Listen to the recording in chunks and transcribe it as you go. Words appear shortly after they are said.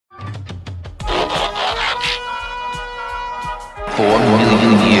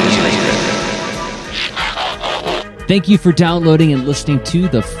4,000,000 years later. Thank you for downloading and listening to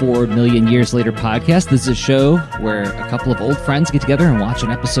the 4 Million Years Later podcast. This is a show where a couple of old friends get together and watch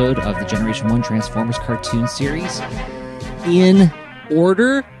an episode of the Generation 1 Transformers cartoon series in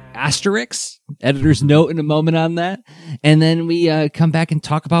order, asterisk, editor's note in a moment on that. And then we come back and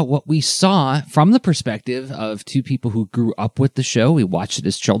talk about what we saw from the perspective of two people who grew up with the show. We watched it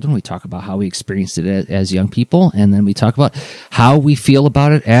as children. We talk about how we experienced it as young people. And then we talk about how we feel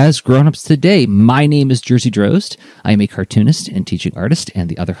about it as grown-ups today. My name is Jersey Drozd. I am a cartoonist and teaching artist. And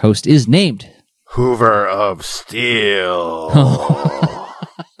the other host is named Hoover of Steel.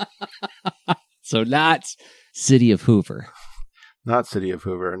 So not City of Hoover. Not City of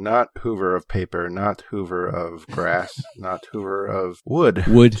Hoover, not Hoover of paper, not Hoover of grass, not Hoover of wood.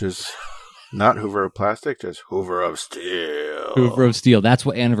 Just not Hoover of plastic, just Hoover of Steel. Hoover of Steel. That's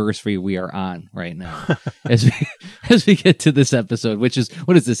what anniversary we are on right now. as we get to this episode, which is,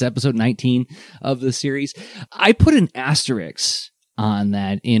 what is this, episode 19 of the series? I put an asterisk on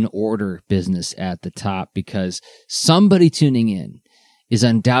that in order business at the top because somebody tuning in is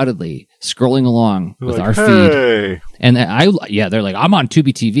undoubtedly scrolling along with our feed. And they're like, I'm on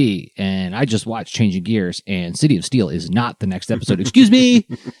Tubi TV and I just watched Changing Gears and City of Steel is not the next episode. Excuse me.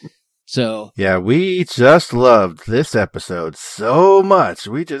 So yeah, we just loved this episode so much.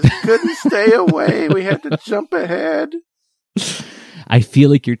 We just couldn't stay away. We had to jump ahead. I feel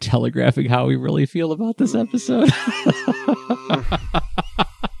like you're telegraphing how we really feel about this episode.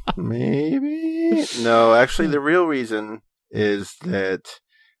 Maybe. No, actually the real reason is that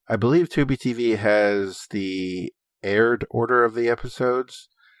I believe Tubi TV has the aired order of the episodes,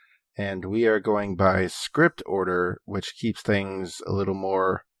 and we are going by script order, which keeps things a little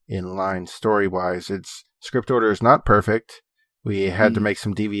more in line story-wise. Its script order is not perfect. We had to make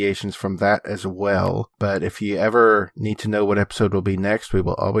some deviations from that as well. But if you ever need to know what episode will be next, we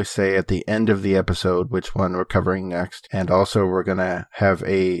will always say at the end of the episode which one we're covering next. And also we're going to have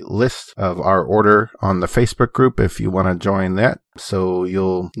a list of our order on the Facebook group if you want to join that. So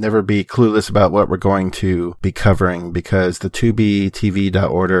you'll never be clueless about what we're going to be covering because the Tubi TV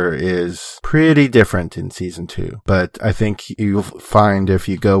order is pretty different in season 2. But I think you'll find if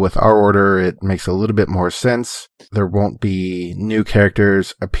you go with our order, it makes a little bit more sense. There won't be new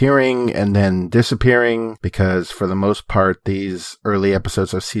characters appearing and then disappearing because for the most part, these early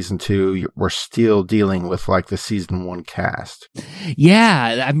episodes of season 2, we're still dealing with like the season 1 cast.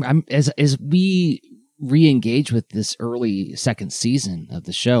 Yeah, as we re-engage with this early second season of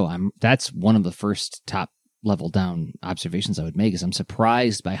the show, that's one of the first top level down observations I would make is I'm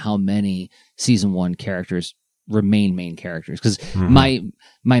surprised by how many season 1 characters remain main characters because my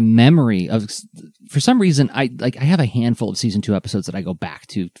memory of, for some reason, I have a handful of season 2 episodes that I go back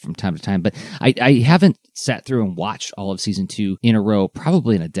to from time to time, but I haven't sat through and watched all of season 2 in a row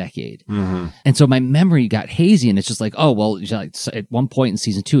probably in a decade. And so my memory got hazy and it's just like, oh well, like at one point in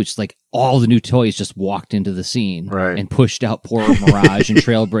season 2 it's just like all the new toys just walked into the scene and pushed out poor Mirage and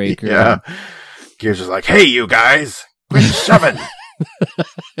Trailbreaker. Yeah, Gears is like, hey you guys, quit shoving.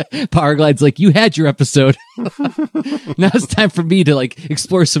 Power Glide's like, you had your episode. Now it's time for me to like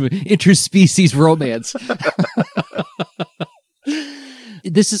explore some interspecies romance.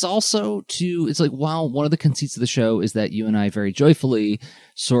 This is also it's like, wow, one of the conceits of the show is that you and I very joyfully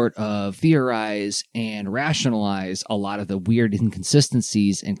sort of theorize and rationalize a lot of the weird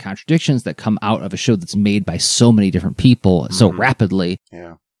inconsistencies and contradictions that come out of a show that's made by so many different people so rapidly.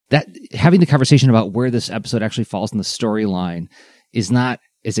 Yeah. That having the conversation about where this episode actually falls in the storyline is not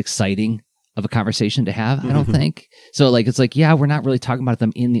as exciting of a conversation to have, I don't think. So like, it's like, yeah, we're not really talking about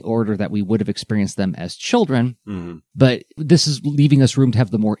them in the order that we would have experienced them as children, but this is leaving us room to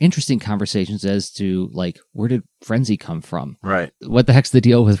have the more interesting conversations as to like, where did Frenzy come from? Right. What the heck's the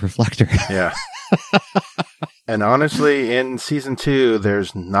deal with Reflector? Yeah. And honestly, in season 2,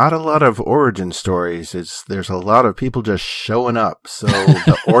 there's not a lot of origin stories. There's a lot of people just showing up. So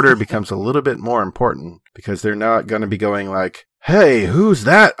the order becomes a little bit more important because they're not going to be going like, hey, who's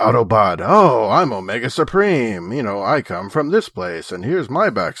that Autobot? Oh, I'm Omega Supreme. You know, I come from this place and here's my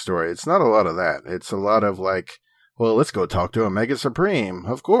backstory. It's not a lot of that. It's a lot of like, well, let's go talk to Omega Supreme.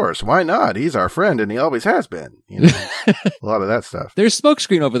 Of course. Why not? He's our friend and he always has been. You know, a lot of that stuff. There's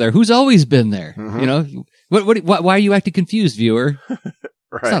Smokescreen over there. Who's always been there? You know, why are you acting confused, viewer?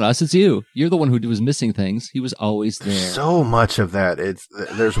 Right. It's not us, it's you. You're the one who was missing things. He was always there. So much of that.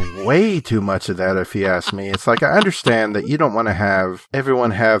 There's way too much of that, if you ask me. It's like, I understand that you don't want to have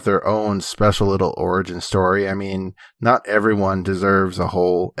everyone have their own special little origin story. I mean, not everyone deserves a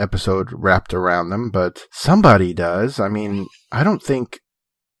whole episode wrapped around them, but somebody does. I mean, I don't think,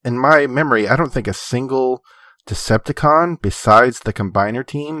 in my memory, I don't think a single Decepticon, besides the Combiner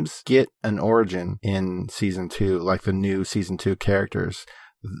teams, get an origin in Season 2, like the new Season 2 characters.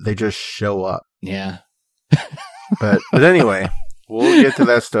 They just show up. Yeah. But anyway, we'll get to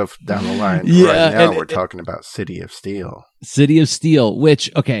that stuff down the line. Yeah, right now, we're talking about City of Steel. City of Steel,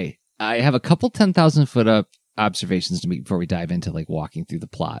 which, okay, I have a couple 10,000 foot up observations to make before we dive into like walking through the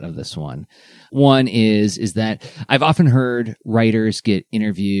plot of this one. One is that I've often heard writers get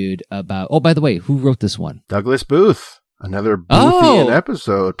interviewed about, oh, by the way, who wrote this one? Douglas Booth. Another Boothian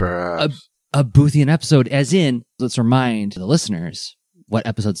episode, perhaps. A Boothian episode, as in, let's remind the listeners what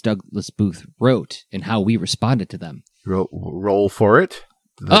episodes Douglas Booth wrote and how we responded to them. Roll for it.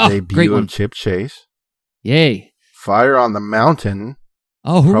 The debut of Chip Chase. Yay. Fire on the Mountain.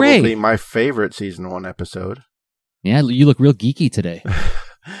 Oh, hooray. Probably my favorite Season 1 episode. Yeah, you look real geeky today.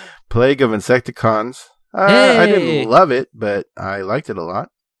 Plague of Insecticons. Hey. I didn't love it, but I liked it a lot.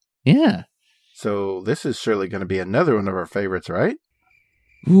 Yeah. So this is surely going to be another one of our favorites, right?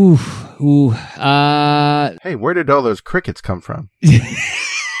 Ooh. Hey, where did all those crickets come from?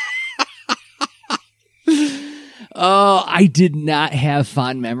 Oh, I did not have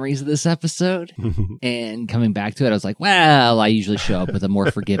fond memories of this episode. And coming back to it, I was like, well, I usually show up with a more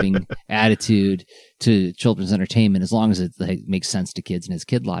forgiving attitude to children's entertainment. As long as it makes sense to kids and has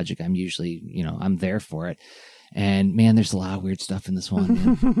kid logic, I'm usually, I'm there for it. And man, there's a lot of weird stuff in this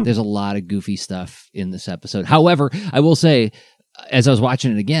one. Man. There's a lot of goofy stuff in this episode. However, I will say, as I was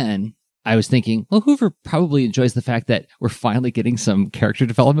watching it again, I was thinking, well, Hoover probably enjoys the fact that we're finally getting some character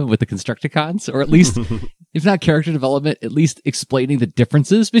development with the Constructicons, or at least, if not character development, at least explaining the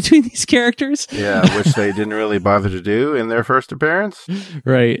differences between these characters. Yeah, which they didn't really bother to do in their first appearance.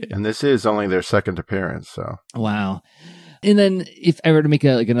 Right. And this is only their second appearance, so. Wow. And then if I were to make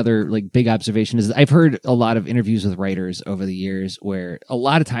another big observation is I've heard a lot of interviews with writers over the years where a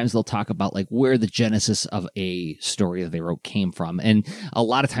lot of times they'll talk about where the genesis of a story that they wrote came from. And a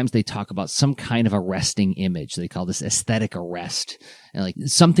lot of times they talk about some kind of arresting image. They call this aesthetic arrest.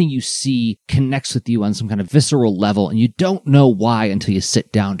 And something you see connects with you on some kind of visceral level, and you don't know why until you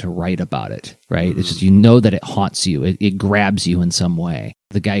sit down to write about it, right? It's just, that it haunts you. It grabs you in some way.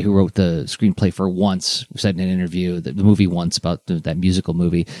 The guy who wrote the screenplay for Once said in an interview, the movie Once, about that musical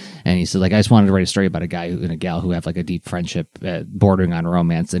movie, and he said, I just wanted to write a story about a guy and a gal who have a deep friendship bordering on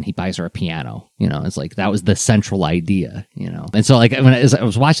romance, and he buys her a piano. It's that was the central idea, And so as I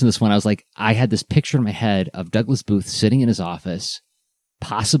was watching this one, I was I had this picture in my head of Douglas Booth sitting in his office,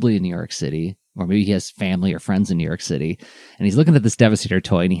 possibly in New York City, or maybe he has family or friends in New York City, and he's looking at this Devastator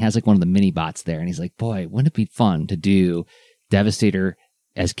toy, and he has one of the mini bots there, and he's like, boy, wouldn't it be fun to do Devastator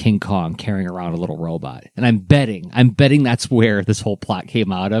as King Kong carrying around a little robot? And I'm betting that's where this whole plot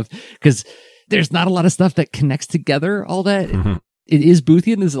came out of, because there's not a lot of stuff that connects together all that. Mm-hmm. It is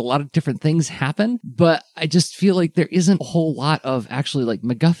Boothian. There's a lot of different things happen, but I just feel like there isn't a whole lot of actually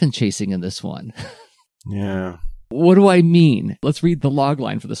MacGuffin chasing in this one. Yeah. What do I mean? Let's read the log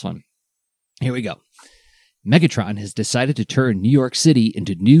line for this one. Here we go. Megatron has decided to turn New York City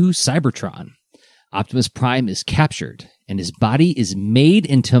into new Cybertron. Optimus Prime is captured, and his body is made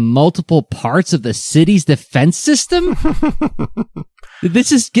into multiple parts of the city's defense system? Did this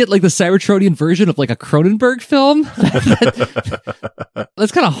just get the Cybertronian version of a Cronenberg film?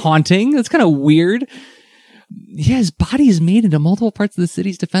 That's kind of haunting. That's kind of weird. Yeah, his body is made into multiple parts of the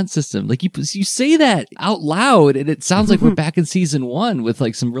city's defense system. You say that out loud, and it sounds like we're back in season 1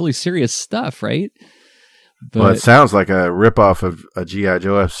 with some really serious stuff, right? Well, it sounds like a ripoff of a G.I.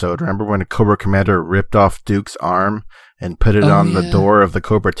 Joe episode. Remember when a Cobra Commander ripped off Duke's arm and put it on the door of the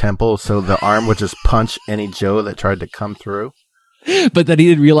Cobra Temple so the arm would just punch any Joe that tried to come through? But then he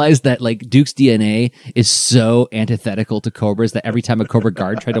didn't realize that Duke's DNA is so antithetical to Cobra's that every time a Cobra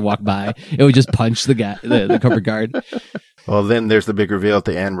guard tried to walk by, it would just punch the Cobra guard. Well, then there's the big reveal at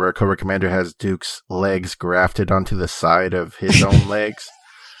the end where Cobra Commander has Duke's legs grafted onto the side of his own legs.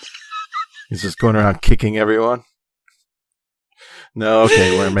 He's just going around kicking everyone. No,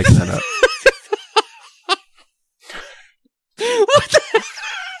 okay, we're making that up. What the?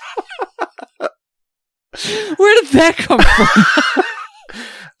 Where did that come from?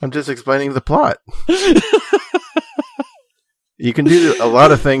 I'm just explaining the plot. You can do a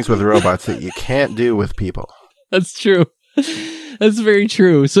lot of things with robots that you can't do with people. That's true. That's very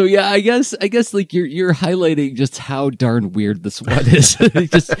true. So yeah, I guess you're highlighting just how darn weird this one is.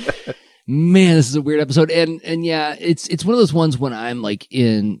 Man, this is a weird episode. And yeah, it's one of those ones when I'm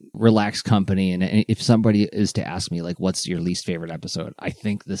in relaxed company, and if somebody is to ask me what's your least favorite episode, I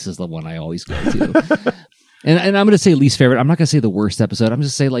think this is the one I always go to. And I'm going to say least favorite. I'm not going to say the worst episode. I'm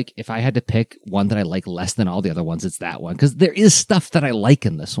just say like if I had to pick one that I like less than all the other ones, it's that one. Because there is stuff that I like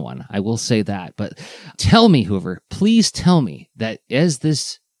in this one. I will say that. But tell me, Hoover, please tell me that as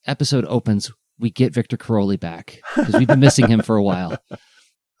this episode opens, we get Victor Caroli back. Because we've been missing him for a while.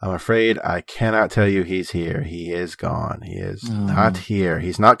 I'm afraid I cannot tell you he's here. He is gone. He is not here.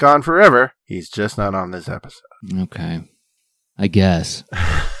 He's not gone forever. He's just not on this episode. Okay. I guess.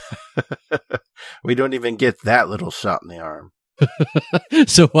 We don't even get that little shot in the arm.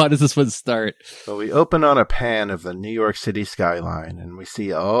 So how does this one start? Well, we open on a pan of the New York City skyline, and we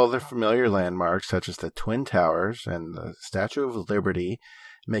see all the familiar landmarks, such as the Twin Towers and the Statue of Liberty,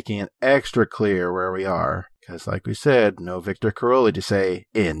 making it extra clear where we are. Because, like we said, no Victor Caroli to say,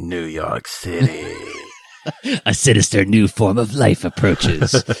 in New York City. A sinister new form of life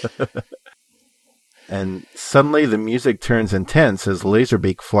approaches. And suddenly the music turns intense as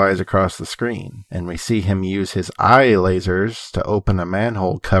Laserbeak flies across the screen, and we see him use his eye lasers to open a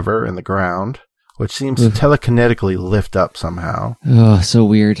manhole cover in the ground, which seems to telekinetically lift up somehow. Oh, so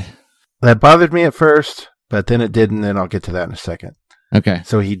weird. That bothered me at first, but then it didn't, and I'll get to that in a second. Okay.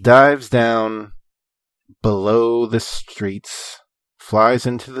 So he dives down below the streets, flies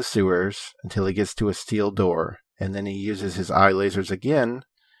into the sewers until he gets to a steel door, and then he uses his eye lasers again,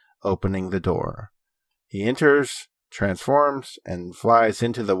 opening the door. He enters, transforms, and flies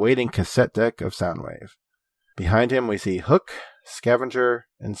into the waiting cassette deck of Soundwave. Behind him, we see Hook, Scavenger,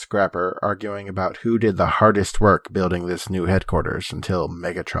 and Scrapper arguing about who did the hardest work building this new headquarters until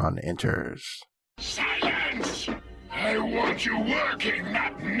Megatron enters. Silence! I want you working,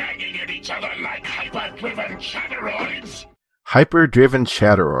 not nagging at each other like hyper-driven chatteroids! Hyper-driven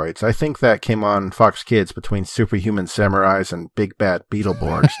chatteroids. I think that came on Fox Kids between Superhuman Samurais and Big Bad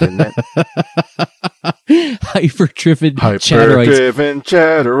Beetleborgs, didn't it? Hyper-driven chatteroids. Hyper-driven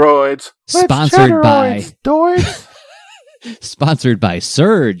chatteroids. Sponsored by... Doids. Sponsored by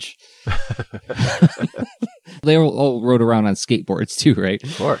Surge. They all rode around on skateboards too, right?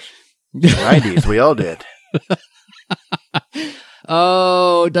 Of course. 90s, we all did.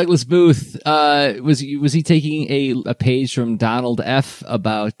 Oh, Douglas Booth. Was he taking a page from Donald F.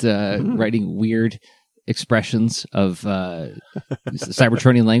 about writing weird expressions of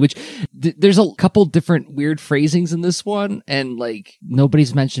Cybertronian language? There's a couple different weird phrasings in this one, and like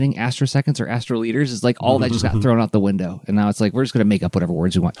nobody's mentioning astroseconds or astroliters. It's like all that just got thrown out the window, and now it's like we're just going to make up whatever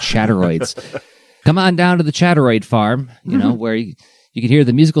words we want. Chatteroids. Come on down to the Chatteroid farm, where you can hear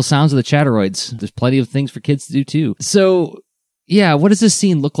the musical sounds of the Chatteroids. There's plenty of things for kids to do too. So, yeah, what does this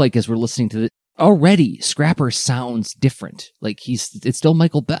scene look like as we're listening to it? Already, Scrapper sounds different. Like it's still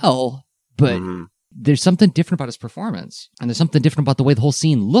Michael Bell, but there's something different about his performance, and there's something different about the way the whole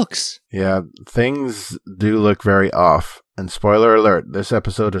scene looks. Yeah, things do look very off. And spoiler alert, this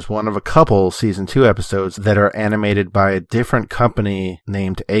episode is one of a couple season 2 episodes that are animated by a different company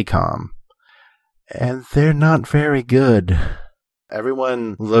named ACOM. And they're not very good.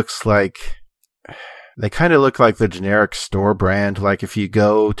 Everyone looks like... They kind of look like the generic store brand. Like if you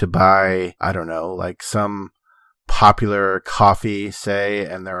go to buy, I don't know, like some popular coffee, say,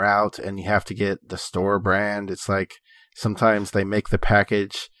 and they're out and you have to get the store brand. It's like sometimes they make the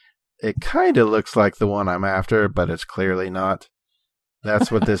package. It kind of looks like the one I'm after, but it's clearly not.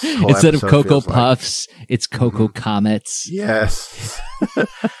 That's what this whole Instead of episode Cocoa feels Puffs, it's Cocoa Comets. Yes.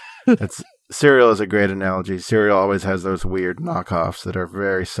 Cereal is a great analogy. Cereal always has those weird knockoffs that are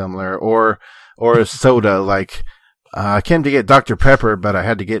very similar. Or a soda, like, I came to get Dr. Pepper, but I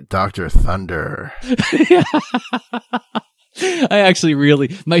had to get Dr. Thunder. I actually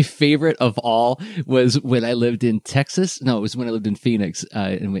my favorite of all was when I lived in Texas. No, it was when I lived in Phoenix.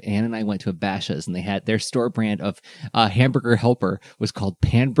 And when Ann and I went to a Bashas', and they had their store brand of hamburger helper was called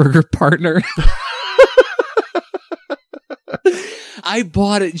Panburger Partner. I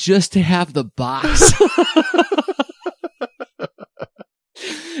bought it just to have the box.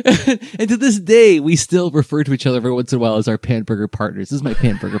 And to this day, we still refer to each other every once in a while as our Panburger partners. This is my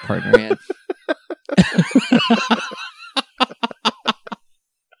Panburger partner, man.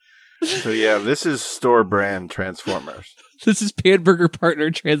 So yeah, this is store brand Transformers. This is Panburger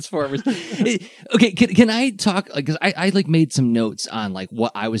partner Transformers. Okay, can I talk? Because I like made some notes on like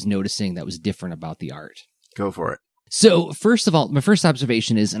what I was noticing that was different about the art. Go for it. So first of all, my first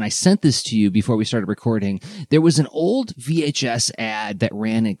observation is, and I sent this to you before we started recording, there was an old VHS ad that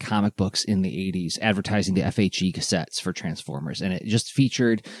ran in comic books in the 80s advertising the FHE cassettes for Transformers. And it just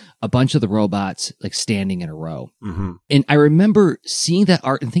featured a bunch of the robots like standing in a row. Mm-hmm. And I remember seeing that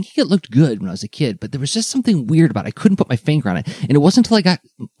art and thinking it looked good when I was a kid, but there was just something weird about it. I couldn't put my finger on it. And it wasn't until I got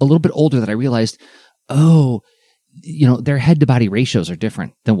a little bit older that I realized, oh, their head to body ratios are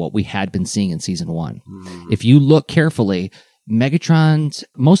different than what we had been seeing in season 1. Mm. If you look carefully, Megatron's,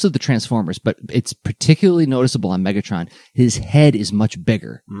 most of the Transformers, but it's particularly noticeable on Megatron, his head is much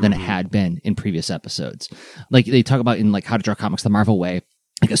bigger than it had been in previous episodes. Like they talk about in like How to Draw Comics the Marvel Way,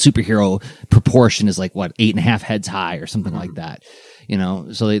 like a superhero proportion is like 8.5 heads high or something like that.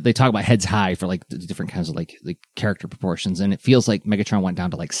 So they talk about heads high for like the different kinds of like character proportions. And it feels like Megatron went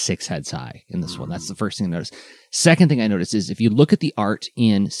down to like 6 heads high in this one. That's the first thing I noticed. Second thing I noticed is if you look at the art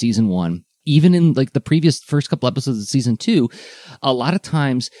in season 1, even in like the previous first couple episodes of season 2, a lot of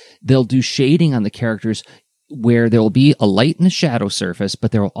times they'll do shading on the characters where there will be a light and a shadow surface,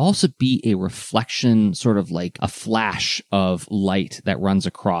 but there will also be a reflection, sort of like a flash of light that runs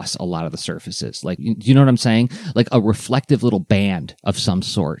across a lot of the surfaces. Like, do you know what I'm saying? Like a reflective little band of some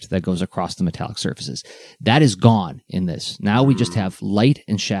sort that goes across the metallic surfaces. That is gone in this. Now we just have light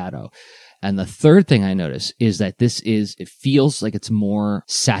and shadow. And the third thing I notice is that it feels like it's more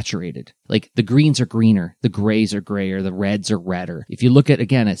saturated. Like the greens are greener, the grays are grayer, the reds are redder. If you look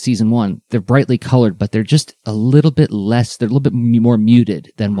at season 1, they're brightly colored, but they're just a little bit less, they're a little bit more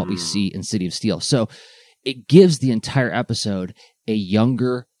muted than what we see in City of Steel. So it gives the entire episode a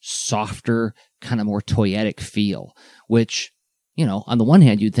younger, softer, kind of more toyetic feel, which, on the one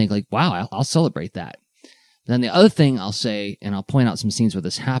hand, you'd think like, wow, I'll celebrate that. Then the other thing I'll say, and I'll point out some scenes where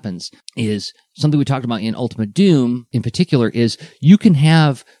this happens, is something we talked about in Ultimate Doom in particular, is you can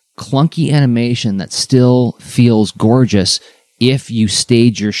have clunky animation that still feels gorgeous if you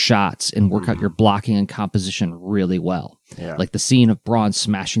stage your shots and work out your blocking and composition really well. Yeah. Like the scene of Brawn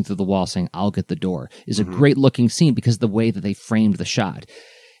smashing through the wall saying, "I'll get the door," is a great looking scene because of the way that they framed the shot.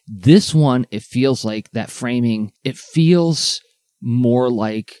 This one, it feels like that framing, it feels more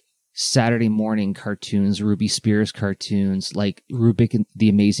like Saturday morning cartoons, Ruby Spears cartoons, like Rubik and the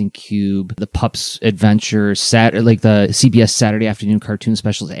Amazing Cube, the Pups Adventure, like the CBS Saturday afternoon cartoon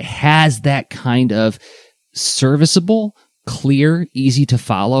specials. It has that kind of serviceable, clear, easy to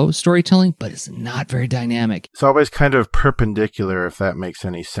follow storytelling, but it's not very dynamic. It's always kind of perpendicular, if that makes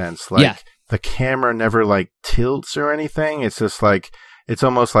any sense. Like the camera never like tilts or anything. It's just like, it's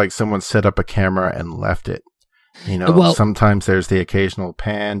almost like someone set up a camera and left it. Sometimes there's the occasional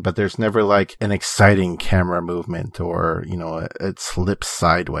pan, but there's never like an exciting camera movement or, it slips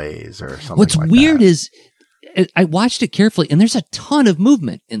sideways or something What's like weird that. is I watched it carefully and there's a ton of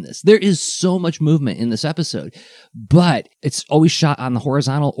movement in this. There is so much movement in this episode, but it's always shot on the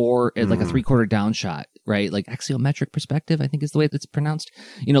horizontal or at like a 3/4 down shot, right? Like axiometric perspective, I think is the way that's pronounced.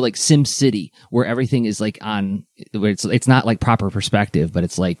 Like Sim City, where everything is like where it's not like proper perspective, but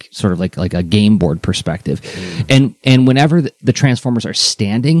it's like sort of like a game board perspective. And whenever the Transformers are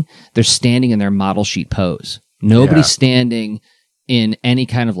standing, they're standing in their model sheet pose. Nobody's standing in any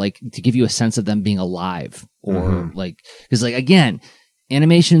kind of like to give you a sense of them being alive or like, because like again,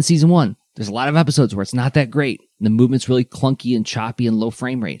 animation in season 1, there's a lot of episodes where it's not that great. The movement's really clunky and choppy and low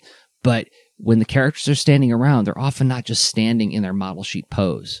frame rate. But when the characters are standing around, they're often not just standing in their model sheet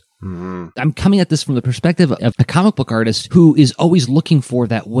pose. I'm coming at this from the perspective of a comic book artist who is always looking for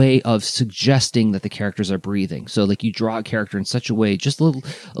that way of suggesting that the characters are breathing. So like you draw a character in such a way, just a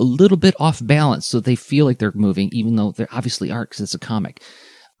little bit off balance so they feel like they're moving, even though they obviously aren't because it's a comic.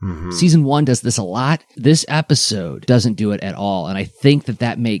 Season 1 does this a lot. This episode doesn't do it at all. And I think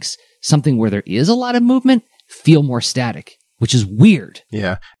that makes something where there is a lot of movement feel more static, which is weird.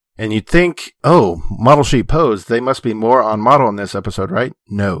 Yeah. And you'd think, model sheet pose, they must be more on model in this episode, right?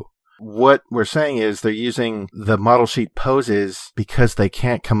 No. What we're saying is they're using the model sheet poses because they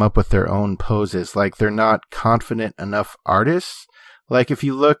can't come up with their own poses. Like they're not confident enough artists. Like if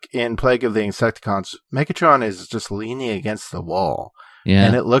you look in Plague of the Insecticons, Megatron is just leaning against the wall. Yeah.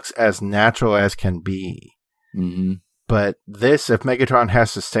 And it looks as natural as can be. But this, if Megatron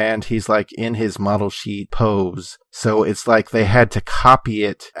has to stand, he's like in his model sheet pose. So it's like they had to copy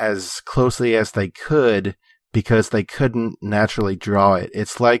it as closely as they could because they couldn't naturally draw it.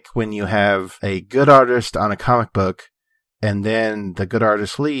 It's like when you have a good artist on a comic book and then the good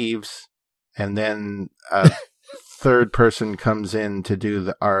artist leaves and then a third person comes in to do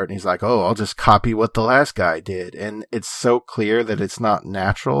the art and he's like, I'll just copy what the last guy did. And it's so clear that it's not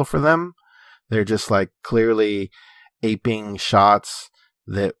natural for them. They're just like clearly aping shots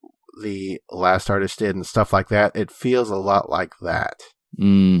that the last artist did and stuff like that. It feels a lot like that.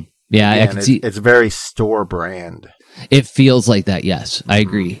 Yeah, I can see. It's very store brand. It feels like that, yes. I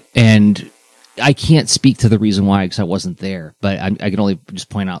agree. And I can't speak to the reason why because I wasn't there, but I can only just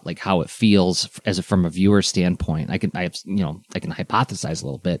point out like how it feels from a viewer standpoint. I can hypothesize a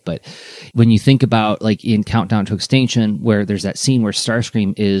little bit, but when you think about like in Countdown to Extinction, where there's that scene where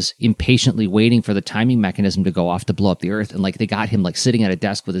Starscream is impatiently waiting for the timing mechanism to go off to blow up the Earth, and like they got him like sitting at a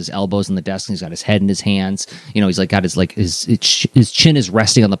desk with his elbows in the desk, and he's got his head in his hands. He's like got his chin is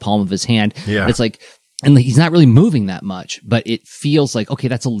resting on the palm of his hand. Yeah, it's like. And he's not really moving that much, but it feels like, okay,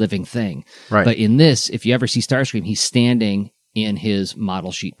 that's a living thing. Right. But in this, if you ever see Starscream, he's standing in his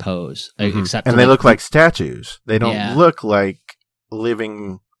model sheet pose. Except and they look like statues. They don't Yeah. look like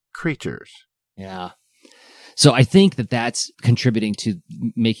living creatures. Yeah. So I think that's contributing to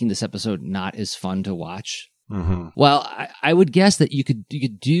making this episode not as fun to watch. Mm-hmm. Well, I would guess that you could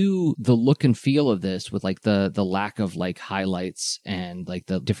do the look and feel of this with like the lack of like highlights and like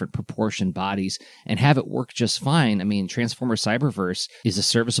the different proportion bodies and have it work just fine. I mean, Transformers Cyberverse is a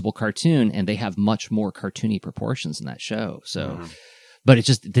serviceable cartoon and they have much more cartoony proportions in that show. So, but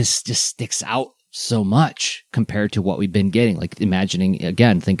this just sticks out so much compared to what we've been getting. Like imagining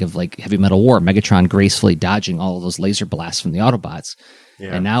again, think of like Heavy Metal War, Megatron gracefully dodging all of those laser blasts from the Autobots.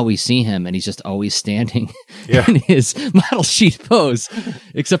 Yeah. And now we see him and he's just always standing in his model sheet pose,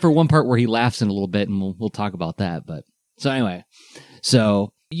 except for one part where he laughs in a little bit, and we'll talk about that. But so anyway,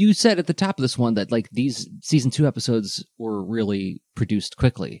 so you said at the top of this one that like these season 2 episodes were really produced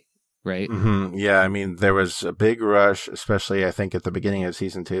quickly, right? Mm-hmm. Yeah, I mean, there was a big rush, especially I think at the beginning of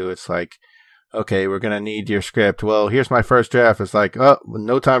season 2. It's like, okay, we're going to need your script. Well, here's my first draft. It's like, oh,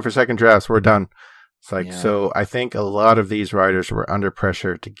 no time for second drafts. We're done. It's like, so I think a lot of these writers were under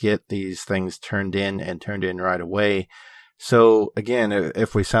pressure to get these things turned in right away. So again,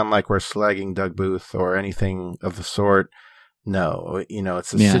 if we sound like we're slagging Doug Booth or anything of the sort, no,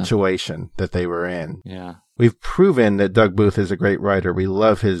 it's a situation that they were in. Yeah. We've proven that Doug Booth is a great writer. We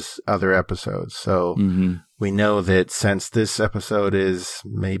love his other episodes. So we know that since this episode is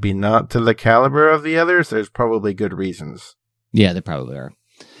maybe not to the caliber of the others, there's probably good reasons. Yeah, there probably are.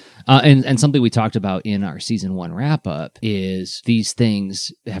 And something we talked about in our season 1 wrap up is these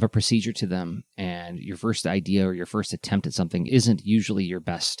things have a procedure to them, and your first idea or your first attempt at something isn't usually your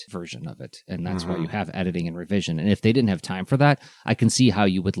best version of it. And that's why you have editing and revision. And if they didn't have time for that, I can see how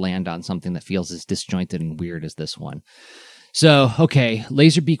you would land on something that feels as disjointed and weird as this one. So, okay,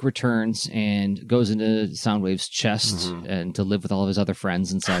 Laserbeak returns and goes into Soundwave's chest and to live with all of his other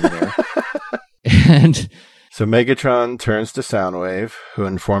friends inside of there. And so Megatron turns to Soundwave, who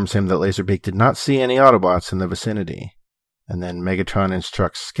informs him that Laserbeak did not see any Autobots in the vicinity. And then Megatron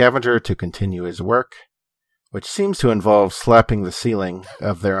instructs Scavenger to continue his work, which seems to involve slapping the ceiling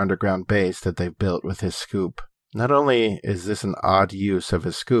of their underground base that they've built with his scoop. Not only is this an odd use of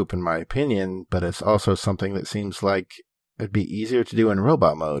his scoop, in my opinion, but it's also something that seems like it'd be easier to do in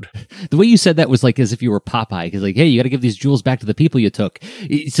robot mode. The way you said that was like as if you were Popeye, because like, hey, you got to give these jewels back to the people you took.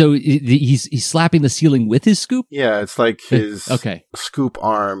 So he's slapping the ceiling with his scoop? Yeah, it's like his scoop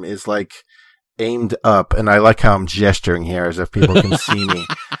arm is like aimed up, and I like how I'm gesturing here as if people can see me.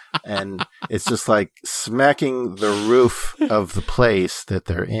 And it's just like smacking the roof of the place that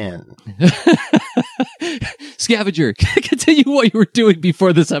they're in. Scavenger, continue what you were doing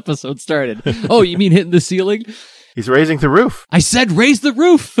before this episode started. Oh, you mean hitting the ceiling? He's raising the roof. I said raise the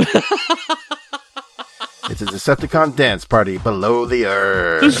roof. It's a Decepticon dance party below the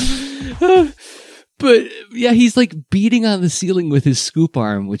earth. But yeah, he's like beating on the ceiling with his scoop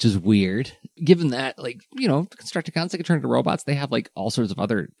arm, which is weird. Given that, like, Constructicons, they can turn into robots. They have like all sorts of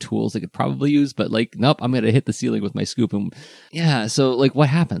other tools they could probably use. But like, nope, I'm going to hit the ceiling with my scoop. And yeah, so like what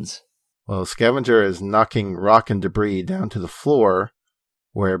happens? Well, Scavenger is knocking rock and debris down to the floor,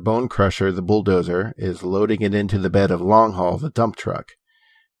 where Bone Crusher, the bulldozer, is loading it into the bed of Longhaul, the dump truck.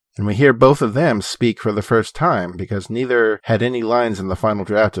 And we hear both of them speak for the first time, because neither had any lines in the final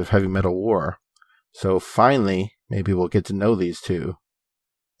draft of Heavy Metal War. So finally, maybe we'll get to know these two.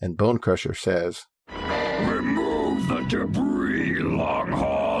 And Bone Crusher says, "Remove the debris,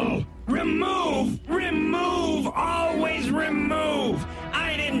 Longhaul. Remove, always remove.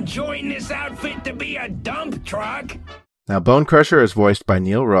 I didn't join this outfit to be a dump truck." Now, Bone Crusher is voiced by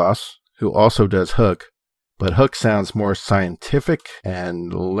Neil Ross, who also does Hook, but Hook sounds more scientific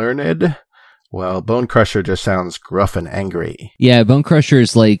and learned, while Bone Crusher just sounds gruff and angry. Yeah, Bone Crusher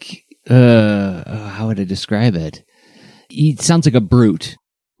is like, how would I describe it? He sounds like a brute.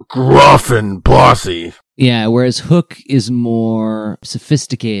 Gruff and bossy. Yeah, whereas Hook is more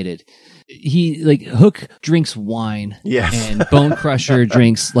sophisticated. Hook drinks wine. Yes. And Bone Crusher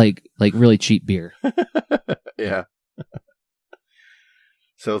drinks like really cheap beer. Yeah.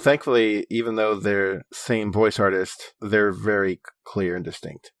 So thankfully, even though they're same voice artist, they're very clear and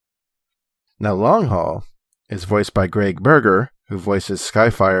distinct. Now, Longhaul is voiced by Greg Berger, who voices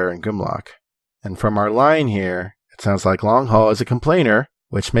Skyfire and Grimlock. And from our line here, it sounds like Longhaul is a complainer,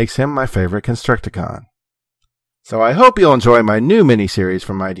 which makes him my favorite Constructicon. So I hope you'll enjoy my new miniseries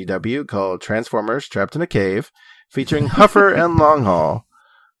from IDW called Transformers Trapped in a Cave, featuring Huffer and Longhaul,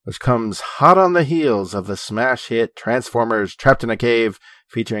 which comes hot on the heels of the smash hit Transformers Trapped in a Cave,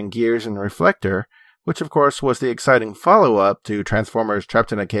 featuring Gears and Reflector, which of course was the exciting follow-up to Transformers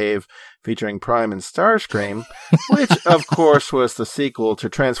Trapped in a Cave, featuring Prime and Starscream, which of course was the sequel to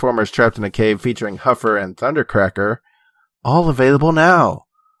Transformers Trapped in a Cave, featuring Huffer and Thundercracker, all available now,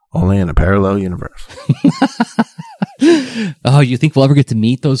 only in a parallel universe. Oh, you think we'll ever get to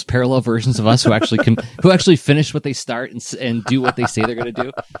meet those parallel versions of us who actually finish what they start and do what they say they're going to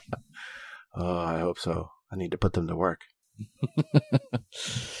do? Oh, I hope so. I need to put them to work.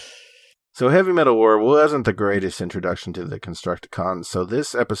 So Heavy Metal War wasn't the greatest introduction to the Constructicons, so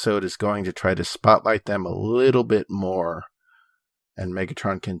this episode is going to try to spotlight them a little bit more, and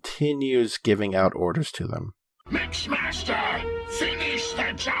Megatron continues giving out orders to them. Mixmaster, finish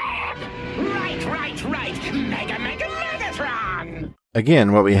the job! Right! Megatron!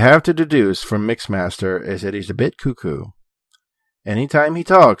 Again, what we have to deduce from Mixmaster is that he's a bit cuckoo. Anytime he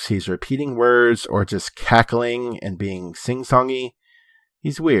talks, he's repeating words or just cackling and being sing-songy.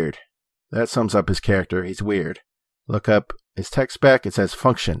 He's weird. That sums up his character. He's weird. Look up his tech spec. It says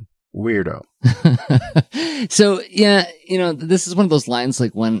function. Weirdo. So, yeah, this is one of those lines,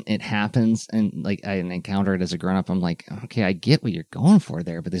 like, when it happens and, like, I encounter it as a grown-up, I'm like, okay, I get what you're going for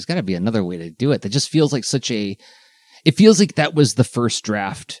there, but there's got to be another way to do it. That just feels like it feels like that was the first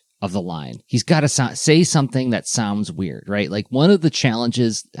draft of the line. He's got to say something that sounds weird, right? Like, one of the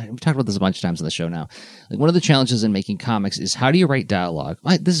challenges, we've talked about this a bunch of times on the show now, like, one of the challenges in making comics is, how do you write dialogue?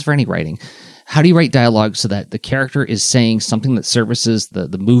 This is for any writing. How do you write dialogue so that the character is saying something that services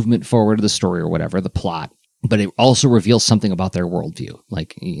the movement forward of the story or whatever, the plot, but it also reveals something about their worldview?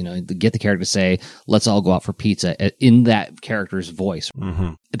 Like, get the character to say, let's all go out for pizza in that character's voice,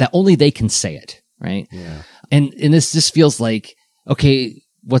 that only they can say it, right? Yeah. And this just feels like, okay,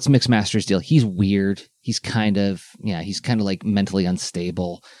 what's Mixmaster's deal? He's weird. He's kind of like mentally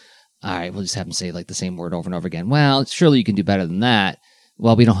unstable. All right, we'll just have him say like the same word over and over again. Well, surely you can do better than that.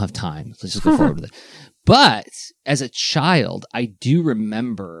 Well, we don't have time. Let's just go forward with it. But as a child, I do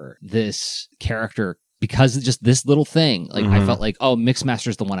remember this character because of just this little thing. Like, I felt like, oh,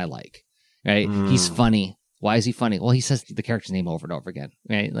 Mixmaster's the one I like, right? He's funny. Why is he funny? Well, he says the character's name over and over again,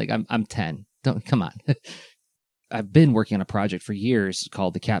 right? Like, I'm 10. Come on. I've been working on a project for years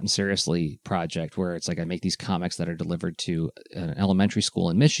called the Captain Seriously Project, where it's like I make these comics that are delivered to an elementary school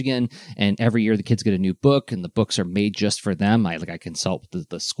in Michigan, and every year the kids get a new book, and the books are made just for them. I consult with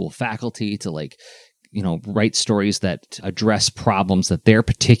the school faculty to write stories that address problems that their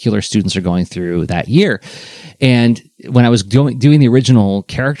particular students are going through that year. And when I was doing the original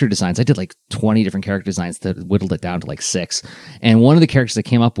character designs, I did like 20 different character designs that whittled it down to like 6. And one of the characters I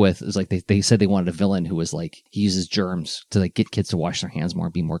came up with is like, they said they wanted a villain who was like, he uses germs to like get kids to wash their hands more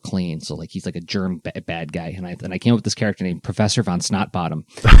and be more clean. So like, he's like a germ bad guy. And I came up with this character named Professor Von Snotbottom.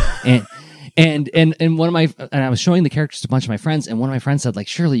 And I was showing the characters to a bunch of my friends, and one of my friends said, like,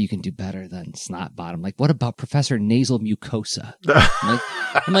 surely you can do better than Snotbottom. Like, what about Professor Nasal Mucosa?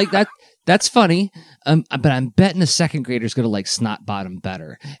 I'm like, that's funny. But I'm betting a second grader's going to like Snotbottom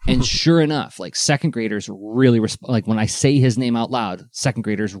better. And sure enough, like, second graders really like when I say his name out loud, second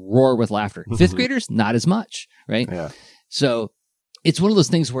graders roar with laughter. Fifth graders, not as much, right? Yeah. So it's one of those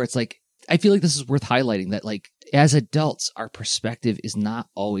things where it's like, I feel like this is worth highlighting, that like, as adults, our perspective is not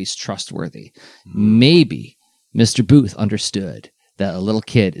always trustworthy. Maybe Mr. Booth understood that a little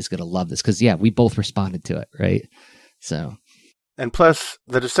kid is going to love this, because we both responded to it, right? So, and plus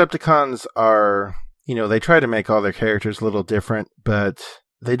the Decepticons are, they try to make all their characters a little different, but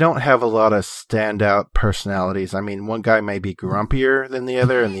they don't have a lot of standout personalities. I mean, one guy may be grumpier than the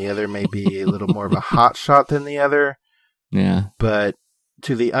other, and the other may be a little more of a hotshot than the other. Yeah, but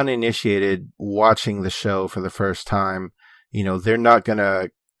to the uninitiated watching the show for the first time, they're not going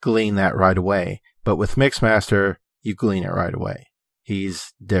to glean that right away. But with Mixmaster, you glean it right away.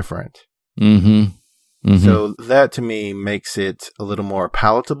 He's different. So that to me makes it a little more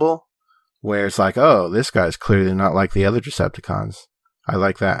palatable, where it's like, oh, this guy's clearly not like the other Decepticons. I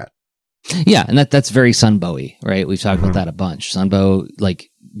like that. Yeah, and that's very Sunbow-y, right? We've talked about that a bunch. Sunbow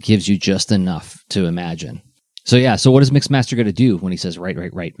like gives you just enough to imagine. So what is Mixmaster going to do when he says, right,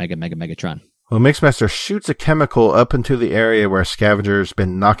 Megatron? Well, Mixmaster shoots a chemical up into the area where Scavenger's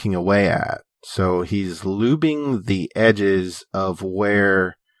been knocking away at. So he's lubing the edges of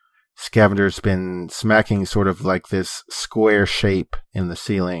where Scavenger's been smacking sort of like this square shape in the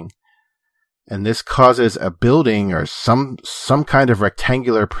ceiling. And this causes a building or some kind of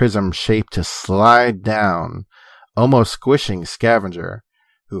rectangular prism shape to slide down, almost squishing Scavenger,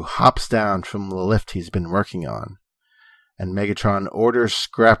 who hops down from the lift he's been working on. And Megatron orders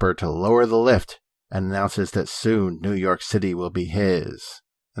Scrapper to lower the lift and announces that soon New York City will be his.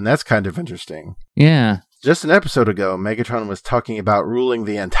 And that's kind of interesting. Yeah. Just an episode ago, Megatron was talking about ruling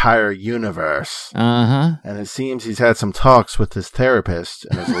the entire universe. Uh-huh. And it seems he's had some talks with his therapist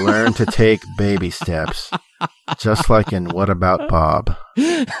and has learned to take baby steps. Just like in What About Bob?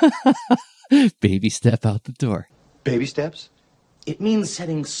 Baby step out the door. Baby steps? It means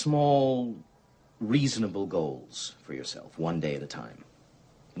setting small, reasonable goals for yourself, one day at a time.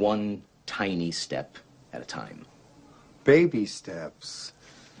 One tiny step at a time. Baby steps.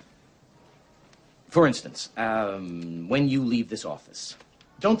 For instance, when you leave this office,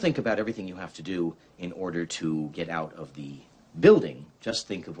 don't think about everything you have to do in order to get out of the building. Just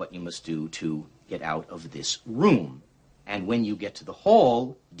think of what you must do to get out of this room. And when you get to the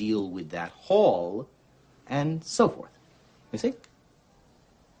hall, deal with that hall, and so forth. You see?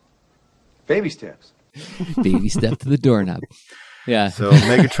 Baby steps. Baby step to the doorknob. Yeah. So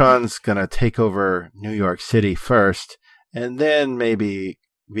Megatron's going to take over New York City first, and then maybe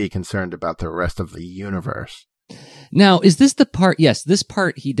be concerned about the rest of the universe. Now, is this the part? Yes, this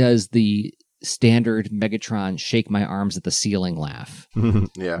part he does the standard Megatron shake my arms at the ceiling laugh.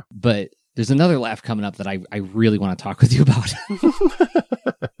 Yeah. But there's another laugh coming up that I really want to talk with you about.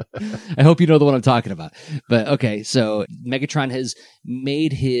 I hope you know the one I'm talking about. But okay, so Megatron has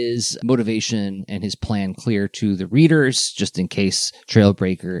made his motivation and his plan clear to the readers, just in case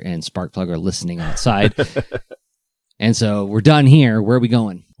Trailbreaker and Sparkplug are listening outside. And so we're done here. Where are we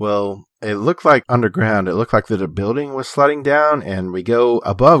going? Well, it looked like underground. It looked like that a building was sliding down, and we go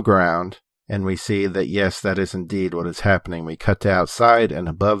above ground, and we see that, yes, that is indeed what is happening. We cut to outside, and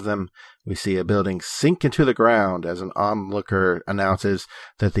above them, we see a building sink into the ground as an onlooker announces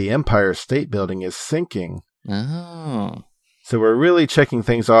that the Empire State Building is sinking. Oh. So we're really checking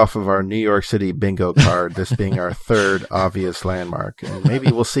things off of our New York City bingo card, this being our third obvious landmark. And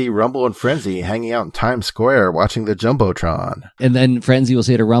maybe we'll see Rumble and Frenzy hanging out in Times Square watching the Jumbotron. And then Frenzy will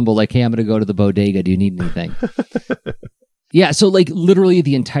say to Rumble, like, hey, I'm going to go to the bodega. Do you need anything? Yeah, so like literally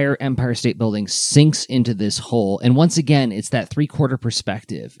the entire Empire State Building sinks into this hole. And once again, it's that 3/4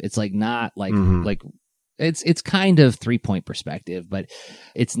 perspective. It's like not like like it's kind of 3-point perspective, but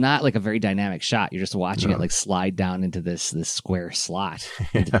it's not like a very dynamic shot. You're just watching it like slide down into this square slot.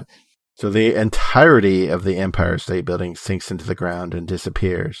 Yeah. So the entirety of the Empire State Building sinks into the ground and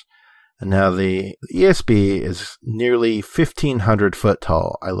disappears. And now the ESB is nearly 1,500 foot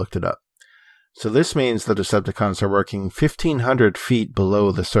tall. I looked it up. So this means the Decepticons are working 1,500 feet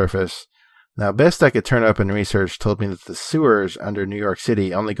below the surface. Now, best I could turn up in research told me that the sewers under New York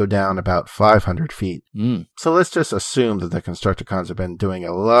City only go down about 500 feet. So let's just assume that the Constructicons have been doing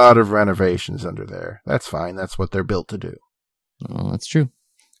a lot of renovations under there. That's fine. That's what they're built to do. Oh, that's true.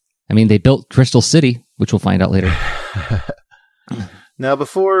 I mean, they built Crystal City, which we'll find out later. Now,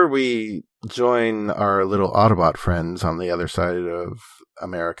 before we join our little Autobot friends on the other side of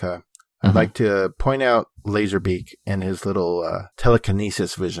America, I'd like to point out Laserbeak and his little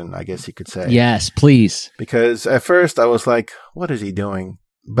telekinesis vision, I guess you could say. Yes, please. Because at first I was like, what is he doing?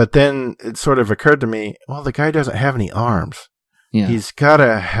 But then it sort of occurred to me, well, the guy doesn't have any arms. Yeah. He's got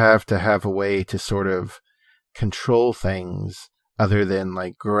to have a way to sort of control things other than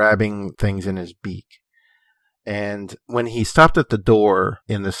like grabbing things in his beak. And when he stopped at the door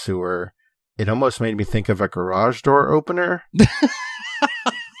in the sewer, it almost made me think of a garage door opener.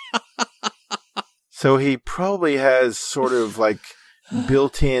 So he probably has sort of like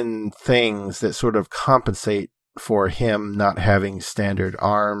built-in things that sort of compensate for him not having standard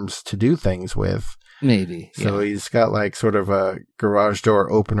arms to do things with. Maybe. So he's got like sort of a garage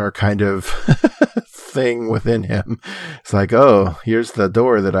door opener kind of thing within him. It's like, oh, here's the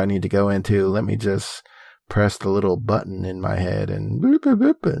door that I need to go into. Let me just press the little button in my head and boop, boop,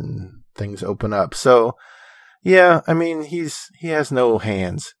 boop, and things open up. So, yeah, I mean, he has no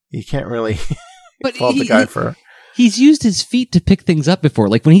hands. You can't really... But fault the guy for. He's used his feet to pick things up before.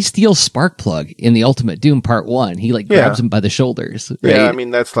 Like when he steals Sparkplug in the Ultimate Doom Part 1, he like grabs him by the shoulders. Right? Yeah, I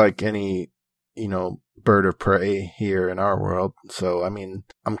mean, that's like any, bird of prey here in our world. So, I mean,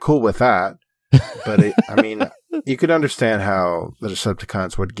 I'm cool with that. But, you could understand how the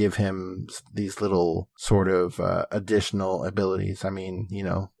Decepticons would give him these little sort of additional abilities. I mean,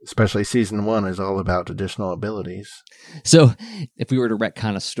 especially Season 1 is all about additional abilities. So if we were to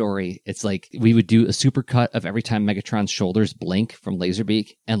retcon a story, it's like we would do a supercut of every time Megatron's shoulders blink from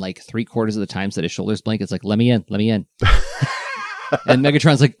Laserbeak, and like 3/4 of the times that his shoulders blink, it's like, let me in. And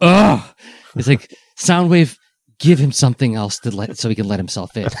Megatron's like, "Oh!" It's like, Soundwave, give him something else so he can let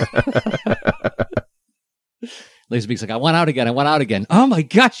himself in. Laserbeak's like, I want out again. Oh my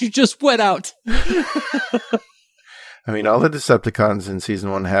gosh, you just went out. I mean, all the Decepticons in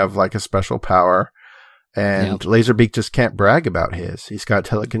season 1 have like a special power, and Laserbeak just can't brag about his. He's got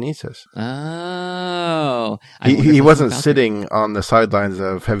telekinesis. Oh. He wasn't sitting on the sidelines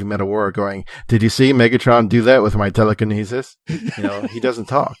of Heavy Metal War going, "Did you see Megatron do that with my telekinesis?" He doesn't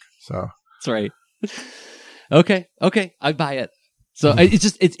talk. So that's right. Okay, I buy it. So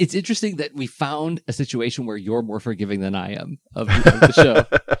it's interesting that we found a situation where you're more forgiving than I am of the show.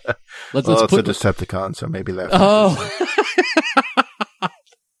 It's a Decepticon, so maybe that. Oh,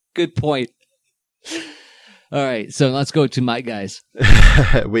 good point. All right, so let's go to my guys.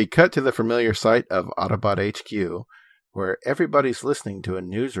 We cut to the familiar site of Autobot HQ, where everybody's listening to a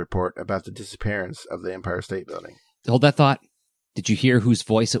news report about the disappearance of the Empire State Building. Hold that thought. Did you hear whose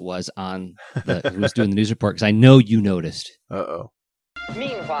voice it was who was doing the news report? Because I know you noticed. Uh-oh.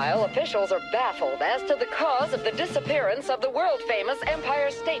 Meanwhile, officials are baffled as to the cause of the disappearance of the world-famous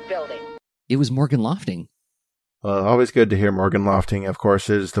Empire State Building. It was Morgan Lofting. Well, always good to hear Morgan Lofting, of course,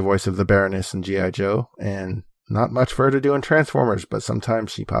 is the voice of the Baroness in G.I. Joe, and not much for her to do in Transformers, but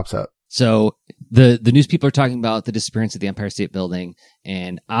sometimes she pops up. So the news people are talking about the disappearance of the Empire State Building,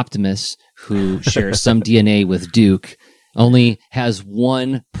 and Optimus, who shares some DNA with Duke, only has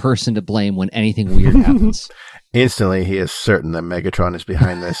one person to blame when anything weird happens. Instantly, he is certain that Megatron is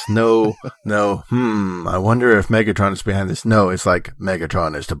behind this. No, I wonder if Megatron is behind this. No, it's like,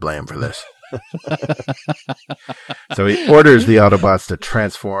 Megatron is to blame for this. So he orders the Autobots to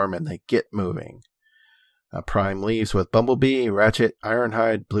transform, and they get moving. Prime leaves with Bumblebee, Ratchet,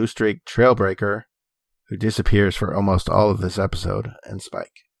 Ironhide, Bluestreak, Trailbreaker, who disappears for almost all of this episode, and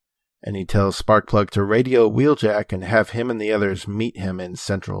Spike. And he tells Sparkplug to radio Wheeljack and have him and the others meet him in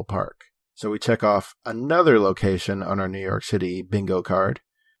Central Park. So we check off another location on our New York City bingo card.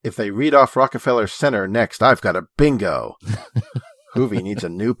 If they read off Rockefeller Center next, I've got a bingo. Hoovy needs a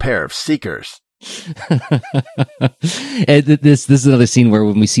new pair of Seekers. And this is another scene where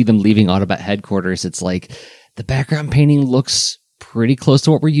when we see them leaving Autobot headquarters, it's like the background painting looks pretty close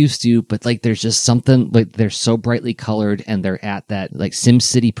to what we're used to, but like there's just something, like they're so brightly colored and they're at that like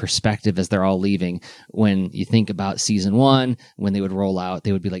SimCity perspective as they're all leaving. When you think about season 1, when they would roll out,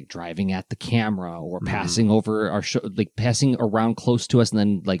 they would be like driving at the camera or passing over our show, like passing around close to us and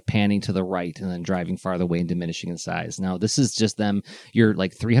then like panning to the right and then driving farther away and diminishing in size. Now this is just them. You're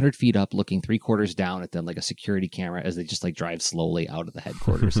like 300 feet up looking 3/4 down at them like a security camera as they just like drive slowly out of the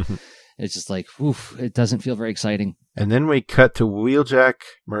headquarters. It's just like, oof, it doesn't feel very exciting. And then we cut to Wheeljack,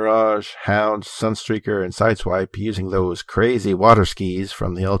 Mirage, Hound, Sunstreaker, and Sideswipe using those crazy water skis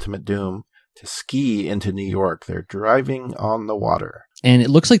from the Ultimate Doom to ski into New York. They're driving on the water. And it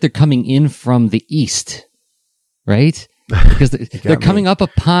looks like they're coming in from the east, right? Because they're coming up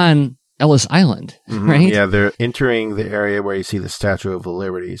upon Ellis Island, right? Yeah, they're entering the area where you see the Statue of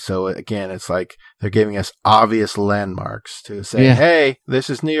Liberty. So again, it's like they're giving us obvious landmarks to say, hey,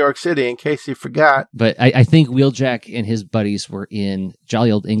 this is New York City in case you forgot. But I think Wheeljack and his buddies were in jolly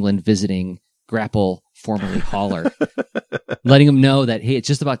old England visiting Grapple, formerly Hauler, letting them know that, hey, it's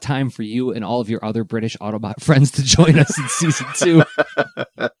just about time for you and all of your other British Autobot friends to join us in season 2.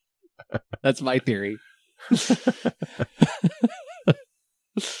 That's my theory.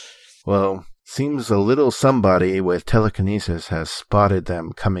 Well, seems a little somebody with telekinesis has spotted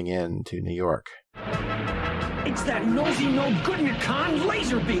them coming in to New York. It's that nosy no-good-in-your-con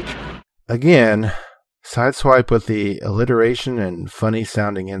Laserbeak! Again, Sideswipe with the alliteration and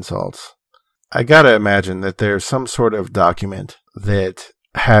funny-sounding insults. I gotta imagine that there's some sort of document that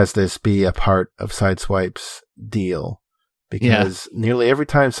has this be a part of Sideswipe's deal. Because nearly every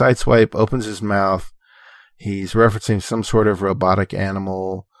time Sideswipe opens his mouth, he's referencing some sort of robotic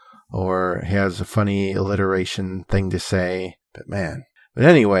animal, or he has a funny alliteration thing to say. But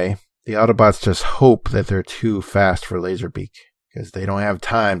anyway, the Autobots just hope that they're too fast for Laserbeak, because they don't have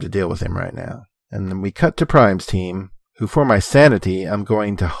time to deal with him right now. And then we cut to Prime's team, who for my sanity, I'm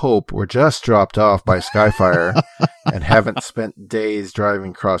going to hope were just dropped off by Skyfire and haven't spent days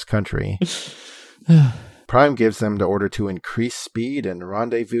driving cross country. Prime gives them the order to increase speed and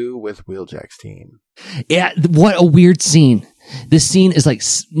rendezvous with Wheeljack's team. Yeah, what a weird scene. This scene is like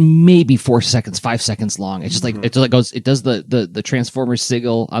maybe 4 seconds, 5 seconds long. It's just like it goes. It does the Transformers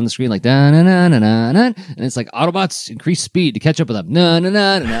signal on the screen like da na na na na na, and it's like Autobots increase speed to catch up with them. Na na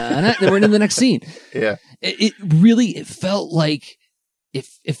na na na. Then we're into the next scene. Yeah, it really felt like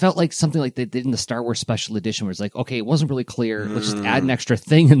it felt like something like they did in the Star Wars Special Edition, where it's like, okay, it wasn't really clear. Let's just add an extra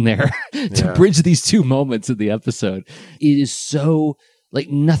thing in there to bridge these two moments of the episode. It is so like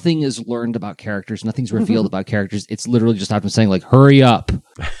nothing is learned about characters, nothing's revealed about characters. It's literally just Optimus saying like, "Hurry up."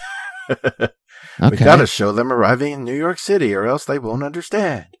 We gotta show them arriving in New York City, or else they won't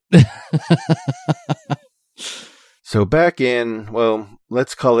understand. So back in, well,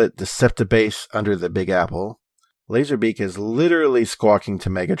 let's call it Deceptibase under the Big Apple, Laserbeak is literally squawking to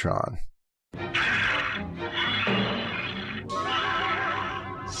Megatron.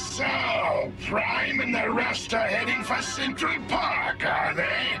 So, Prime and the rest are heading for Central Park, are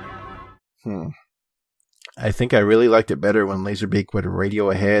they? I think I really liked it better when Laserbeak would radio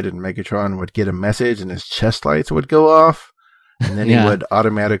ahead and Megatron would get a message and his chest lights would go off. And then he would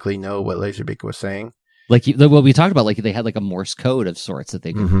automatically know what Laserbeak was saying. Like what we talked about, like they had like a Morse code of sorts that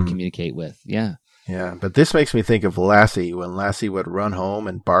they could communicate with. Yeah. Yeah, but this makes me think of Lassie, when Lassie would run home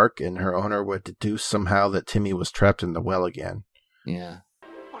and bark and her owner would deduce somehow that Timmy was trapped in the well again. Yeah.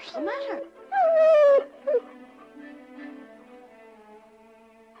 What's the matter?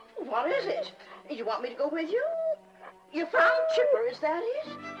 What is it? You want me to go with you? You found Chipper, is that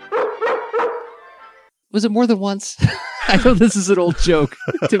it? Was it more than once? I know this is an old joke.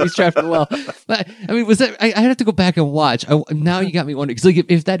 Timmy's trapped in the well. But, I mean, was that... I have to go back and watch. Now you got me wondering. Because like,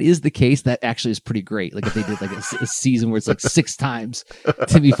 if that is the case, that actually is pretty great. Like if they did like a season where it's like 6 times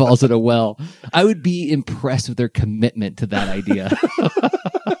Timmy falls in a well, I would be impressed with their commitment to that idea.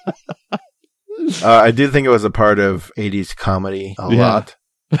 I did think it was a part of 80s comedy a lot.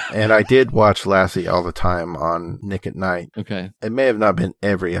 And I did watch Lassie all the time on Nick at Night. Okay. It may have not been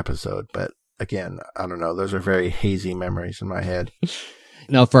every episode, but again, I don't know. Those are very hazy memories in my head.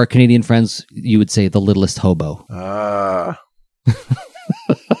 Now, for our Canadian friends, you would say The Littlest Hobo.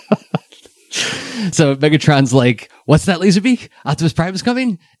 So Megatron's like, "What's that, Laserbeak? Optimus Prime is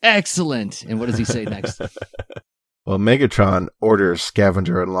coming? Excellent." And what does he say next? Well, Megatron orders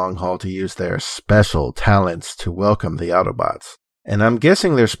Scavenger and Longhaul to use their special talents to welcome the Autobots. And I'm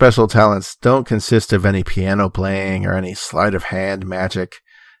guessing their special talents don't consist of any piano playing or any sleight of hand magic.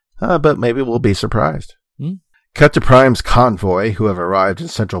 But maybe we'll be surprised. Cut to Prime's convoy, who have arrived in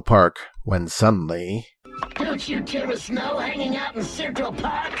Central Park, when suddenly... Don't you tourists know hanging out in Central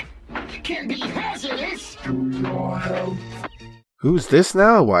Park can be hazardous? Who's this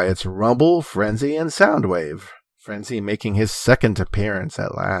now? Why, it's Rumble, Frenzy, and Soundwave. Frenzy making his second appearance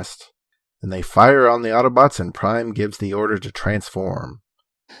at last. And they fire on the Autobots, and Prime gives the order to transform.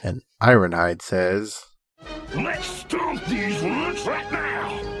 And Ironhide says... Let's stomp these ones right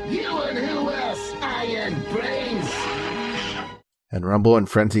now! You and who else, Iron Brains? And Rumble and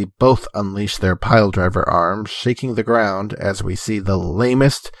Frenzy both unleash their piledriver arms, shaking the ground as we see the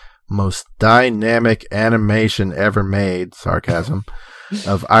lamest, most dynamic animation ever made, sarcasm,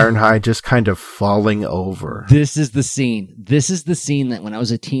 of Ironhide just kind of falling over. This is the scene. This is the scene that when I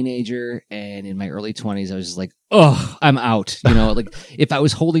was a teenager and in my early 20s, I was just like, "Oh, I'm out." You know, like if I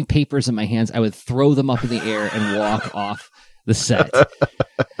was holding papers in my hands, I would throw them up in the air and walk off the set.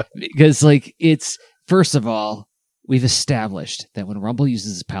 Because like it's, first of all, we've established that when Rumble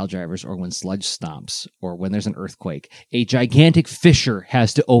uses his pile drivers, or when Sludge stomps, or when there's an earthquake, a gigantic fissure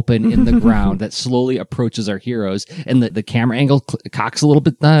has to open in the ground that slowly approaches our heroes, and the camera angle cocks a little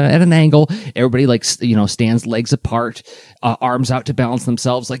bit at an angle. Everybody like stands legs apart, arms out to balance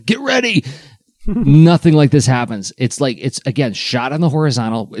themselves. Like, get ready. Nothing like this happens. It's like, it's again shot on the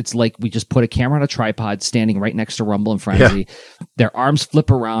horizontal. It's like we just put a camera on a tripod standing right next to Rumble and Frenzy. Yeah. Their arms flip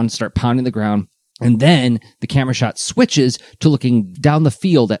around, start pounding the ground. And then the camera shot switches to looking down the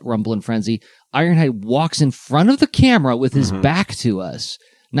field at Rumble and Frenzy. Ironhide walks in front of the camera with his back to us.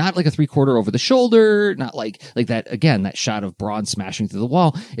 Not like a 3/4 over the shoulder, not like that, again, that shot of Brawn smashing through the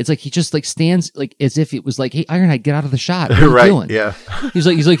wall. It's like he just like stands like as if it was like, "Hey, Ironhide, get out of the shot. What are you doing?" Yeah. He's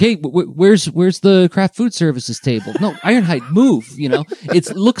like, "Hey, where's the craft food services table?" No, Ironhide, move,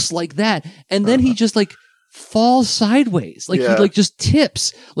 It looks like that. And then he just like falls sideways, like he like just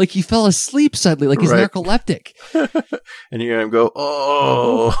tips, like he fell asleep suddenly, like he's narcoleptic. And you hear him go,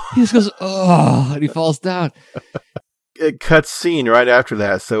 "Oh!" He just goes, "Oh!" and he falls down. It cuts scene right after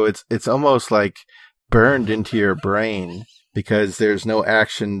that, so it's almost like burned into your brain because there's no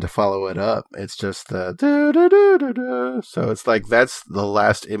action to follow it up. It's just the da da da da da. So it's like that's the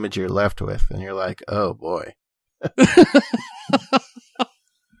last image you're left with, and you're like, "Oh boy."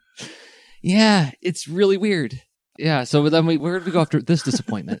 Yeah, it's really weird. Yeah, so then where did we go after this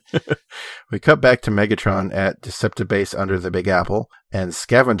disappointment? We cut back to Megatron at Deceptibase under the Big Apple, and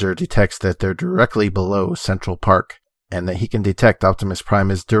Scavenger detects that they're directly below Central Park, and that he can detect Optimus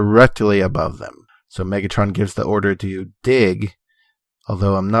Prime is directly above them. So Megatron gives the order to dig,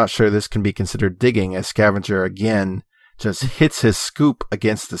 Although I'm not sure this can be considered digging, as Scavenger again just hits his scoop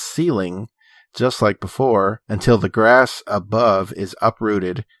against the ceiling, just like before, until the grass above is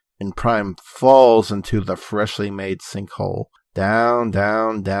uprooted and Prime falls into the freshly made sinkhole. Down,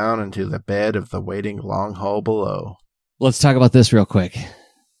 down, down into the bed of the waiting long haul below. Let's talk about this real quick.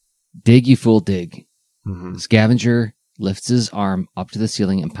 Dig, you fool, dig. Mm-hmm. Scavenger lifts his arm up to the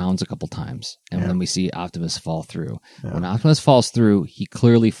ceiling and pounds a couple times. And then we see Optimus fall through. Yeah. When Optimus falls through, he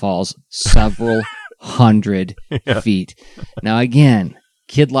clearly falls several hundred feet. Now, again,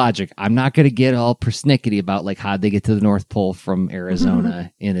 kid logic. I'm not going to get all persnickety about like how'd they get to the North Pole from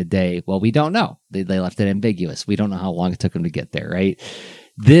Arizona in a day. Well, we don't know. They left it ambiguous. We don't know how long it took them to get there, right?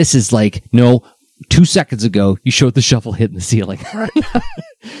 This is like, no, 2 seconds ago, you showed the shovel hitting the ceiling.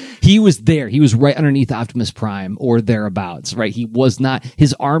 He was there. He was right underneath Optimus Prime or thereabouts, right? He was not,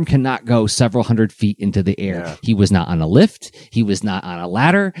 his arm cannot go several hundred feet into the air. Yeah. He was not on a lift. He was not on a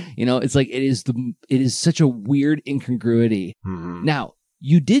ladder. You know, it's like, it is such a weird incongruity. Mm-hmm. Now,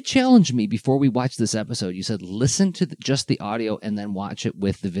 you did challenge me before we watched this episode. You said, listen to just the audio and then watch it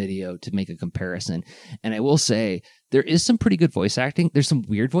with the video to make a comparison. And I will say, there is some pretty good voice acting. There's some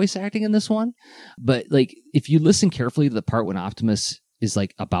weird voice acting in this one. But like, if you listen carefully to the part when Optimus is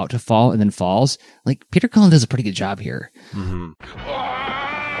like about to fall and then falls, like Peter Cullen does a pretty good job here. Mm-hmm.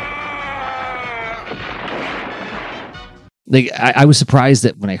 Like I was surprised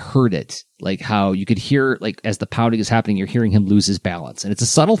that when I heard it, like how you could hear, like as the pounding is happening, you're hearing him lose his balance, and it's a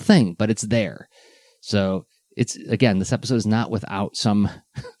subtle thing, but it's there. So it's, again, this episode is not without some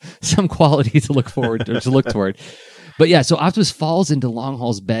quality to look forward to, to look toward. But yeah, so Optimus falls into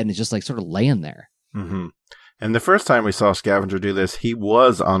Longhaul's bed and is just like sort of laying there. Mm-hmm. And the first time we saw Scavenger do this, he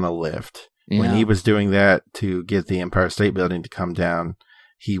was on a lift. Yeah. When he was doing that to get the Empire State Building to come down,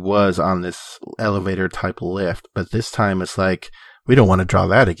 he was on this elevator type lift. But this time it's like, we don't want to draw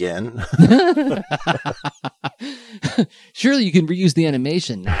that again. Surely you can reuse the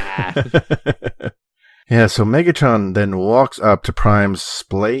animation. Nah. Yeah, so Megatron then walks up to Prime's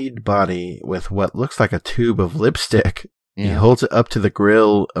splayed body with what looks like a tube of lipstick. Yeah. He holds it up to the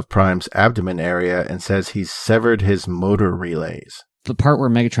grill of Prime's abdomen area and says he's severed his motor relays. The part where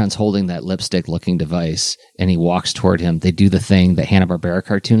Megatron's holding that lipstick-looking device and he walks toward him, they do the thing that Hanna-Barbera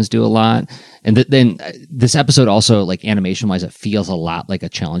cartoons do a lot. And then this episode also, like animation-wise, it feels a lot like a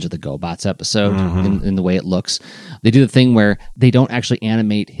Challenge of the GoBots episode in the way it looks. They do the thing where they don't actually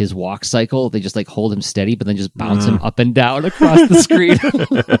animate his walk cycle. They just like hold him steady, but then just bounce him up and down across the screen.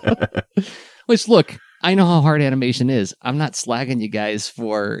 Which, look, I know how hard animation is. I'm not slagging you guys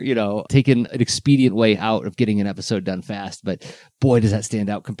for, you know, taking an expedient way out of getting an episode done fast, but boy, does that stand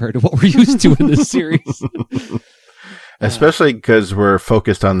out compared to what we're used to in this series. Especially because we're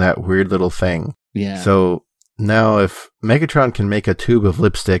focused on that weird little thing. Yeah. So now if Megatron can make a tube of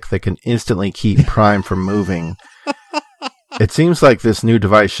lipstick that can instantly keep Prime from moving, it seems like this new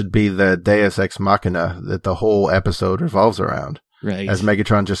device should be the Deus Ex Machina that the whole episode revolves around. Right. As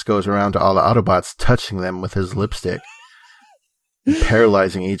Megatron just goes around to all the Autobots, touching them with his lipstick,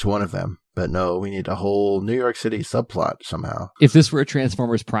 paralyzing each one of them. But no, we need a whole New York City subplot somehow. If this were a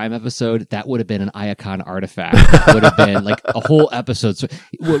Transformers Prime episode, that would have been an Iacon artifact. It would have been like a whole episode. So,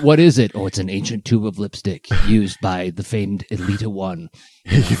 what is it? Oh, it's an ancient tube of lipstick used by the famed Elita One.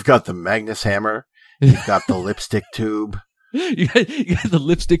 You've got the Magnus Hammer. You've got the lipstick tube. You got the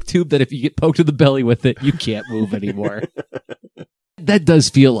lipstick tube that if you get poked in the belly with it, you can't move anymore. That does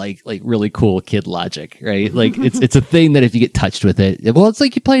feel like really cool kid logic, right? Like it's a thing that if you get touched with it, well, it's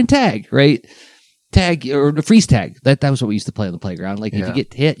like you're playing tag, right? Tag or the freeze tag. That was what we used to play on the playground. Like if you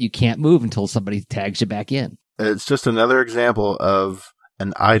get hit, you can't move until somebody tags you back in. It's just another example of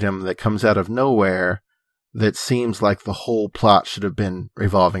an item that comes out of nowhere that seems like the whole plot should have been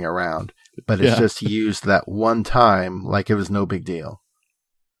revolving around, but it's just used that one time like it was no big deal.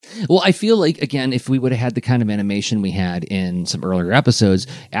 Well, I feel like, again, if we would have had the kind of animation we had in some earlier episodes,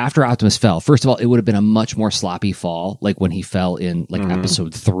 after Optimus fell, first of all, it would have been a much more sloppy fall, like when he fell in like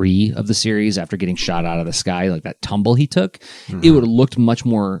episode 3 of the series after getting shot out of the sky, like that tumble he took. It would have looked much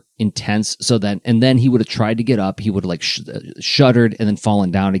more intense. So then, and then he would have tried to get up, he would have like shuddered and then fallen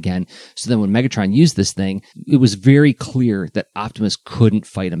down again. So then when Megatron used this thing, it was very clear that Optimus couldn't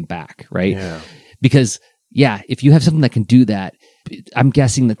fight him back, right? Yeah. Because, yeah, if you have something that can do that, I'm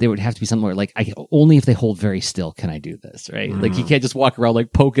guessing that there would have to be somewhere like, only if they hold very still can I do this, right? Like you can't just walk around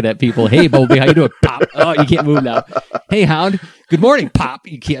like poking at people. Hey, Bumblebee, how you doing? Pop. Oh, you can't move now. Hey, Hound. Good morning. Pop.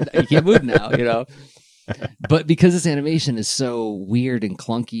 You can't move now, you know? But because this animation is so weird and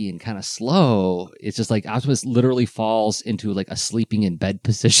clunky and kind of slow, it's just like Optimus literally falls into like a sleeping in bed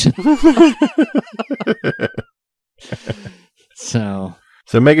position. So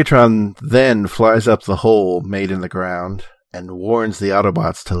So Megatron then flies up the hole made in the ground and warns the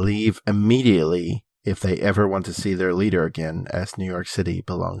Autobots to leave immediately if they ever want to see their leader again, as New York City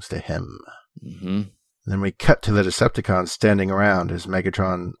belongs to him. Mm-hmm. Then we cut to the Decepticons standing around as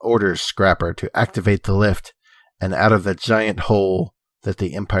Megatron orders Scrapper to activate the lift, and out of the giant hole that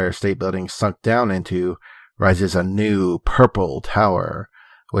the Empire State Building sunk down into rises a new purple tower,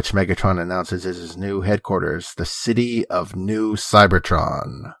 which Megatron announces is his new headquarters, the city of New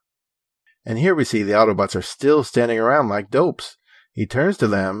Cybertron. And here we see the Autobots are still standing around like dopes. He turns to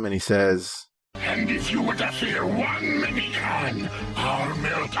them and he says, "And if you were to fear one Minicon, our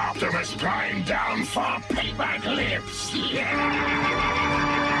milk Optimus Prime down for paperclips."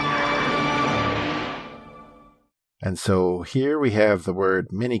 And so here we have the word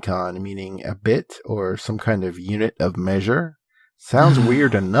Minicon, meaning a bit or some kind of unit of measure. Sounds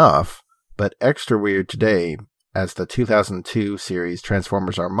weird enough, but extra weird today, as the 2002 series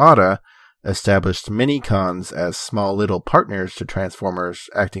Transformers Armada established Minicons as small little partners to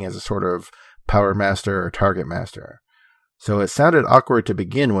Transformers, acting as a sort of Power Master or Target Master. So it sounded awkward to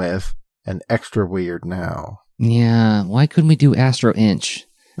begin with, and extra weird now. Yeah, why couldn't we do Astro Inch?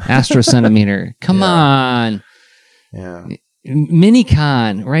 Astro Centimeter. Come on. Yeah.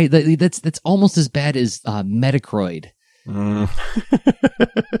 Minicon, right? That's almost as bad as Metacroid.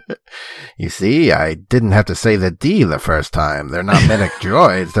 You see, I didn't have to say the D the first time. They're not medic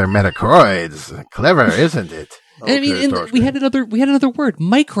droids, they're metacroids. Clever, isn't it? I mean, and we had another word,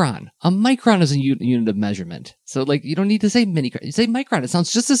 micron. A micron is a unit of measurement. So, like, you don't need to say minicron. You say micron. It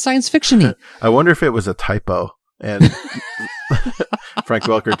sounds just as science fiction-y. I wonder if it was a typo, and Frank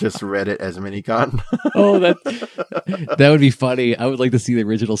Welker just read it as minicon. Oh, that would be funny. I would like to see the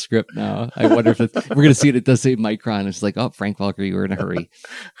original script now. I wonder if we're going to see it. It does say micron. It's like, oh, Frank Welker, you were in a hurry.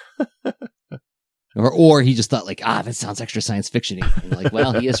 Or he just thought like, that sounds extra science fiction-y. And like,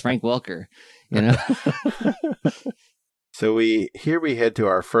 well, he is Frank Welker, you know? So we head to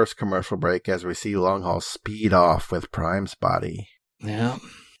our first commercial break as we see Longhaul speed off with Prime's body. Yeah.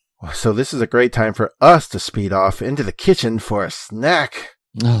 So this is a great time for us to speed off into the kitchen for a snack.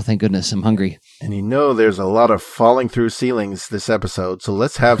 Oh, thank goodness. I'm hungry. And you know there's a lot of falling through ceilings this episode, so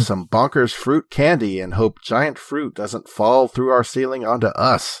let's have some bonkers fruit candy and hope giant fruit doesn't fall through our ceiling onto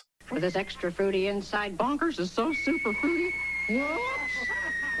us. For this extra fruity inside, Bonkers is so super fruity. Whoops.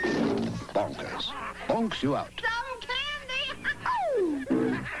 Bonkers. Bonks you out. Some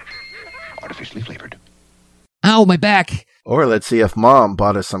candy. Artificially flavored. Ow, my back. Or let's see if Mom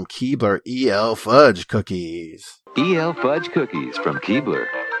bought us some Keebler EL Fudge cookies. EL Fudge cookies from Keebler.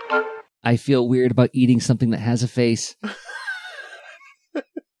 I feel weird about eating something that has a face.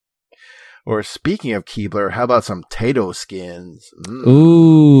 Or speaking of Keebler, how about some Tato skins?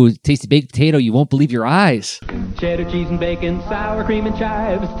 Ooh, tasty baked potato. You won't believe your eyes. Cheddar cheese and bacon, sour cream and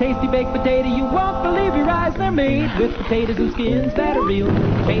chives. Tasty baked potato, you won't believe your eyes. They're made with potatoes and skins that are real.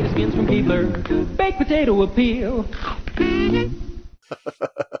 Potato skins from Keebler. Baked potato appeal.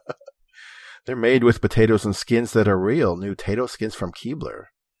 They're made with potatoes and skins that are real. New Tato skins from Keebler.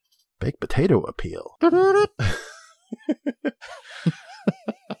 Baked potato appeal.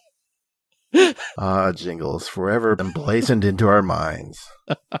 Jingles forever emblazoned into our minds.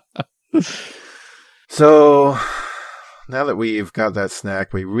 So, now that we've got that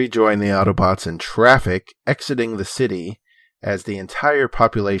snack, we rejoin the Autobots in traffic, exiting the city as the entire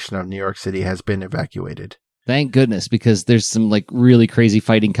population of New York City has been evacuated. Thank goodness, because there's some like really crazy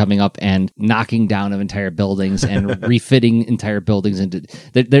fighting coming up and knocking down of entire buildings and refitting entire buildings into.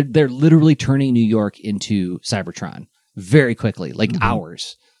 They're literally turning New York into Cybertron very quickly, like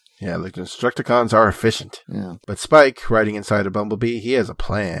hours. Yeah, the Constructicons are efficient. Yeah. But Spike, riding inside a Bumblebee, he has a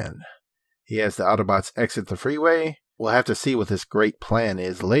plan. He has the Autobots exit the freeway. We'll have to see what this great plan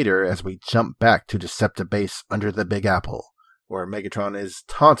is later as we jump back to Decepta Base under the Big Apple, where Megatron is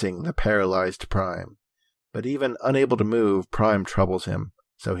taunting the paralyzed Prime. But even unable to move, Prime troubles him,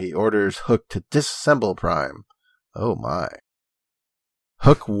 so he orders Hook to disassemble Prime. Oh my.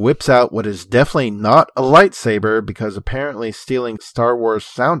 Hook whips out what is definitely not a lightsaber because apparently stealing Star Wars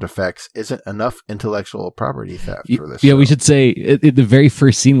sound effects isn't enough intellectual property theft for this show. We should say, in the very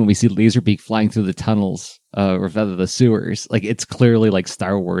first scene when we see Laserbeak flying through the tunnels, or rather the sewers, like it's clearly like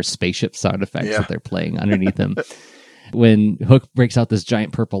Star Wars spaceship sound effects that they're playing underneath him. When Hook breaks out this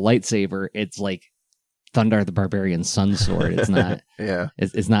giant purple lightsaber, it's like Thundar the Barbarian sun sword. It's not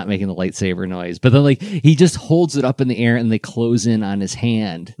it's not making the lightsaber noise, but then like he just holds it up in the air and they close in on his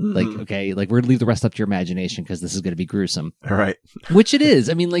hand. Like, okay, like we're gonna leave the rest up to your imagination because this is gonna be gruesome. All right. Which it is.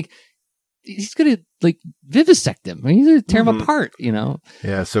 I mean, like he's going to like vivisect him. I mean, he's going to tear him apart, you know?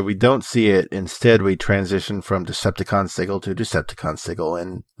 Yeah, so we don't see it. Instead, we transition from Decepticon Sigil to Decepticon Sigil,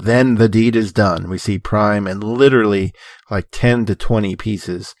 and then the deed is done. We see Prime in literally like 10 to 20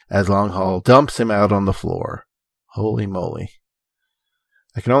 pieces as Longhaul dumps him out on the floor. Holy moly.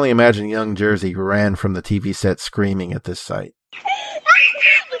 I can only imagine young Jersey ran from the TV set screaming at this sight.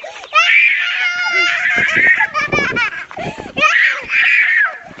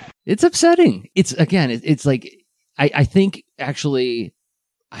 It's upsetting. It's like, I think actually,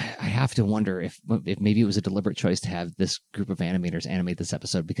 I have to wonder if maybe it was a deliberate choice to have this group of animators animate this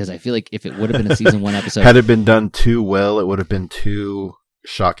episode, because I feel like if it would have been a season 1 episode. Had it been done too well, it would have been too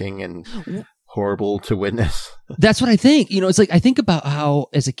shocking and horrible to witness. That's what I think. You know, it's like I think about how,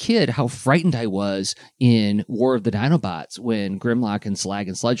 as a kid, how frightened I was in War of the Dinobots when Grimlock and Slag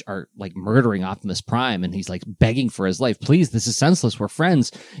and Sludge are like murdering Optimus Prime, and he's like begging for his life. Please, this is senseless. We're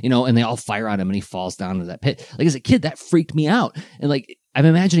friends, you know, and they all fire on him and he falls down into that pit. Like as a kid, that freaked me out. And like I'm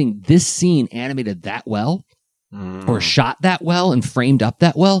imagining this scene animated that well or shot that well and framed up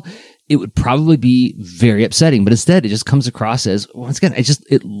that well, it would probably be very upsetting. But instead, it just comes across as, once again,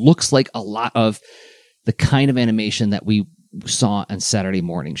 it looks like a lot of the kind of animation that we saw on Saturday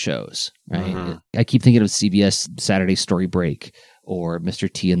morning shows, right? Mm-hmm. I keep thinking of CBS Saturday Story Break or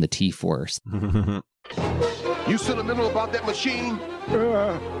Mr. T and the T-Force. You sentimental about that machine?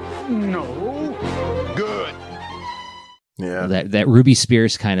 No. Good. Yeah. That Ruby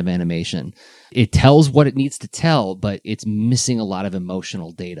Spears kind of animation. It tells what it needs to tell, but it's missing a lot of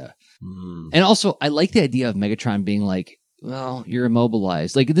emotional data. And also, I like the idea of Megatron being like, well, you're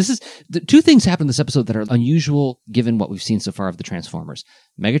immobilized. Like, this is the two things happen in this episode that are unusual given what we've seen so far of the Transformers.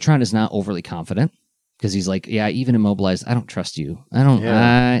 Megatron is not overly confident because he's like, yeah, even immobilized, I don't trust you.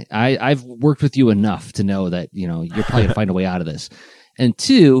 I've worked with you enough to know that, you know, you're probably gonna find a way out of this. And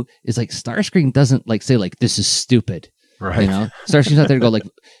two is like Starscream doesn't like say like, this is stupid. Right. You know, Starscream's not there to go like,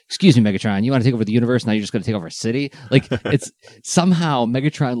 excuse me, Megatron, you want to take over the universe? Now you're just going to take over a city? Like, it's somehow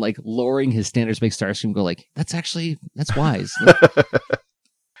Megatron like lowering his standards makes Starscream go like, that's wise.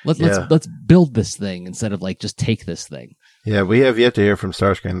 Let's build this thing instead of like just take this thing. Yeah, we have yet to hear from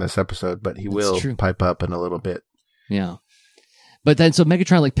Starscream this episode, but he will true. pipe up in a little bit. Yeah, but then so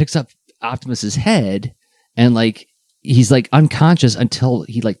Megatron like picks up Optimus's head and like he's like unconscious until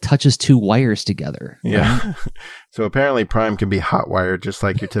he like touches two wires together. Yeah. Right? So apparently Prime can be hot wired just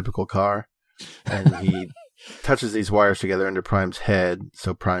like your typical car, and he touches these wires together into Prime's head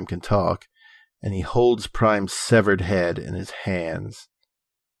so Prime can talk, and he holds Prime's severed head in his hands.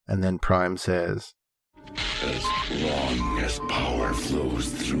 And then Prime says, as long as power flows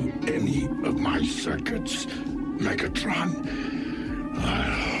through any of my circuits, Megatron,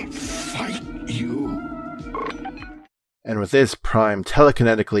 I'll fight you. And with this, Prime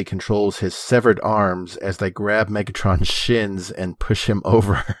telekinetically controls his severed arms as they grab Megatron's shins and push him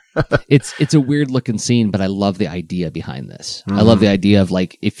over. It's a weird looking scene, but I love the idea behind this. I love the idea of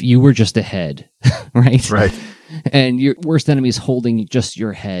like, if you were just a head, right? Right. And your worst enemy is holding just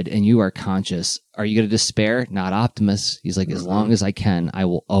your head and you are conscious. Are you going to despair? Not Optimus. He's like, as long as I can, I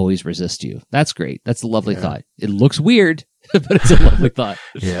will always resist you. That's great. That's a lovely thought. It looks weird, but it's a lovely thought.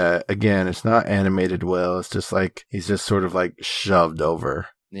 Yeah. Again, it's not animated well. It's just like, he's just sort of like shoved over.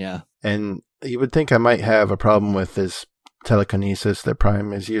 Yeah. And you would think I might have a problem with this telekinesis that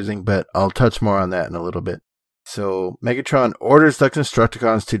Prime is using, but I'll touch more on that in a little bit. So Megatron orders the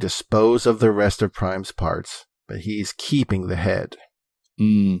Constructicons to dispose of the rest of Prime's parts, but he's keeping the head.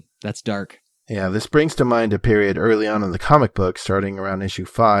 That's dark. Yeah, this brings to mind a period early on in the comic book, starting around issue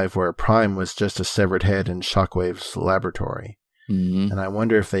 5, where Prime was just a severed head in Shockwave's laboratory. And I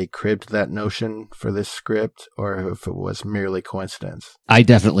wonder if they cribbed that notion for this script, or if it was merely coincidence. I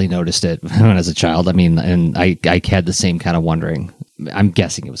definitely noticed it when I was a child. I mean, and I had the same kind of wondering. I'm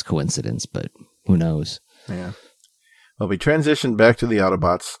guessing it was coincidence, but who knows? Yeah. Well, we transitioned back to the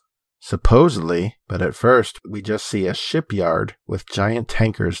Autobots, supposedly, but at first we just see a shipyard with giant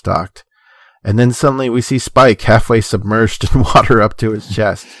tankers docked. And then suddenly we see Spike halfway submerged in water up to his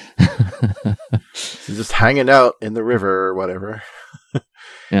chest. He's just hanging out in the river or whatever.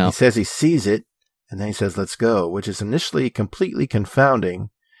 Yeah. He says he sees it, and then he says, let's go, which is initially completely confounding.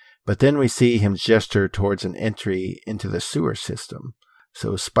 But then we see him gesture towards an entry into the sewer system.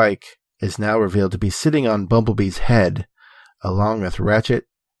 So Spike is now revealed to be sitting on Bumblebee's head, along with Ratchet,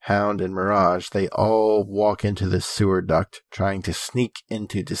 Hound, and Mirage. They all walk into the sewer duct, trying to sneak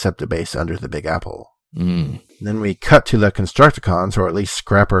into Deceptibase under the Big Apple. Then we cut to the Constructicons, or at least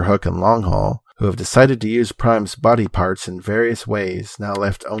Scrapper, Hook, and Longhaul, who have decided to use Prime's body parts in various ways, now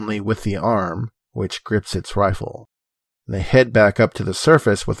left only with the arm, which grips its rifle. And they head back up to the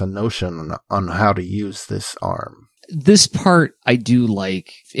surface with a notion on how to use this arm. This part I do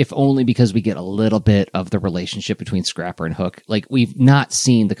like, if only because we get a little bit of the relationship between Scrapper and Hook. Like, we've not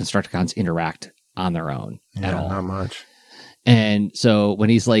seen the Constructicons interact on their own at all. Not much. And so when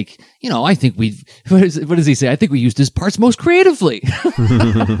he's like, I think what does he say? I think we used his parts most creatively.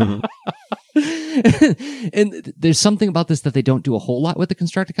 And there's something about this that they don't do a whole lot with the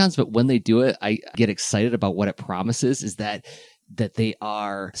Constructicons, but when they do it, I get excited about what it promises, is that they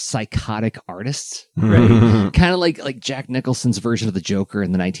are psychotic artists, right? Kind of like Jack Nicholson's version of the Joker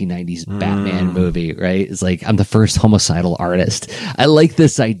in the 1990s Batman movie, right? It's like, I'm the first homicidal artist. I like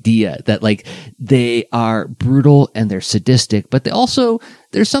this idea that like they are brutal and they're sadistic, but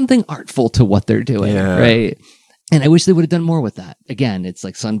there's something artful to what they're doing, right? And I wish they would have done more with that. Again, it's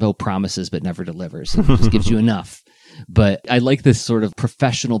like Sunbow promises but never delivers. It just gives you enough. But I like this sort of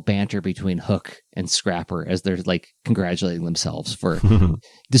professional banter between Hook and Scrapper as they're like congratulating themselves for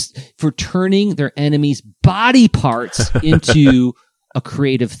for turning their enemies' body parts into a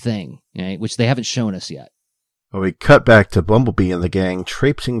creative thing, right? Which they haven't shown us yet. Well, we cut back to Bumblebee and the gang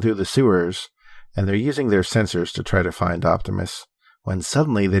traipsing through the sewers, and they're using their sensors to try to find Optimus, when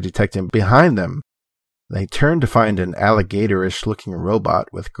suddenly they detect him behind them. They turn to find an alligator-ish looking robot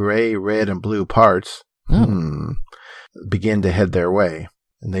with gray, red, and blue parts. Begin to head their way.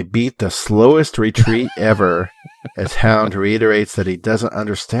 And they beat the slowest retreat ever, as Hound reiterates that he doesn't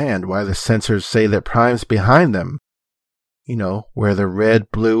understand why the sensors say that Prime's behind them. Where the red,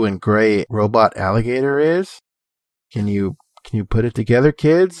 blue, and gray robot alligator is? Can you put it together,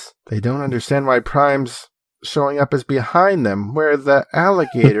 kids? They don't understand why Prime's showing up as behind them, where the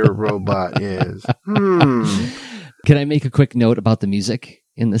alligator robot is. Can I make a quick note about the music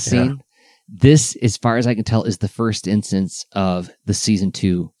in the scene? This, as far as I can tell, is the first instance of the season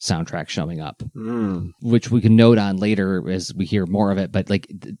 2 soundtrack showing up, which we can note on later as we hear more of it. But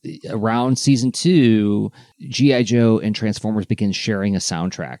like around season 2, G.I. Joe and Transformers begin sharing a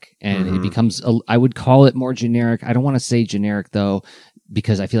soundtrack, and it becomes, I would call it more generic. I don't want to say generic though,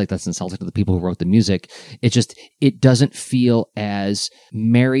 because I feel like that's insulting to the people who wrote the music. It doesn't feel as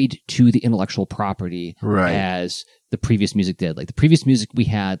married to the intellectual property as the previous music did. Like the previous music, we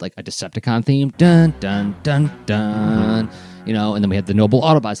had like a Decepticon theme, dun dun dun dun, and then we had the Noble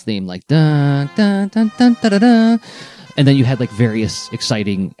Autobots theme, like dun dun dun dun dun dun, dun. And then you had like various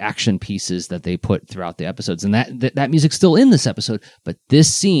exciting action pieces that they put throughout the episodes, and that music's still in this episode. But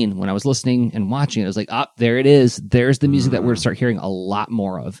this scene, when I was listening and watching it, I was like, there it is. There's the music that we're going to start hearing a lot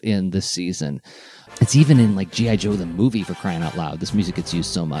more of in this season. It's even in like G.I. Joe the movie, for crying out loud. This music gets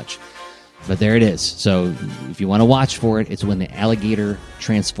used so much. But there it is. So if you want to watch for it, it's when the alligator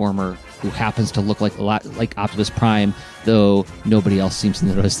transformer, who happens to look like a lot like Optimus Prime, though nobody else seems to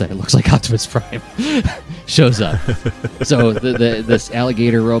notice that it looks like Optimus Prime, shows up. So this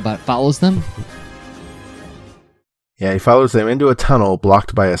alligator robot follows them. Yeah, he follows them into a tunnel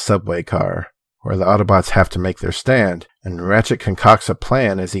blocked by a subway car, where the Autobots have to make their stand, and Ratchet concocts a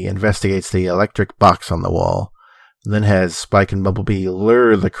plan as he investigates the electric box on the wall. Then has Spike and Bumblebee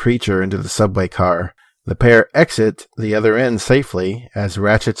lure the creature into the subway car. The pair exit the other end safely as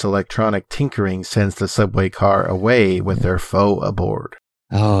Ratchet's electronic tinkering sends the subway car away with their foe aboard.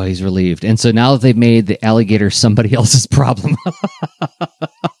 Oh, he's relieved. And so now that they've made the alligator somebody else's problem.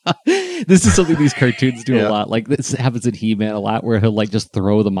 This is something these cartoons do a lot. Like this happens in He-Man a lot, where he'll like just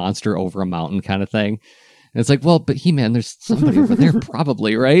throw the monster over a mountain kind of thing. And it's like, well, but He-Man, there's somebody over there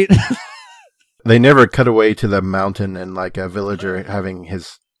probably, right? They never cut away to the mountain and like a villager having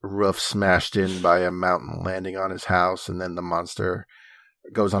his roof smashed in by a mountain landing on his house, and then the monster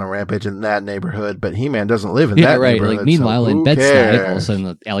goes on a rampage in that neighborhood. But He-Man doesn't live in that neighborhood. Like meanwhile, in Bed-Stuy, all of a sudden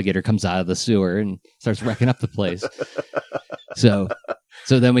the alligator comes out of the sewer and starts wrecking up the place. So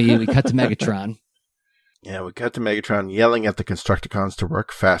then we cut to Megatron. Yeah, we cut to Megatron yelling at the Constructicons to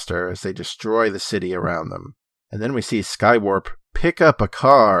work faster as they destroy the city around them. And then we see Skywarp pick up a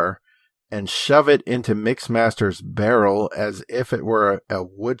car and shove it into Mixmaster's barrel as if it were a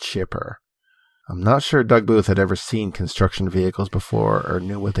wood chipper. I'm not sure Doug Booth had ever seen construction vehicles before or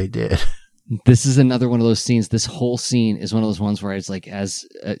knew what they did. This is another one of those scenes. This whole scene is one of those ones where it's like, as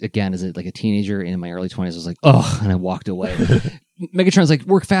a teenager in my early 20s, I was like, oh, and I walked away. Megatron's like,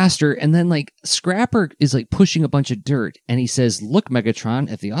 work faster. And then like Scrapper is like pushing a bunch of dirt. And he says, look,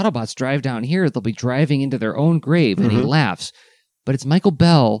 Megatron, if the Autobots drive down here, they'll be driving into their own grave. And he laughs. But it's Michael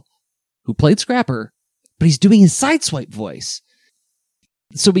Bell, who played Scrapper, but he's doing his Sideswipe voice.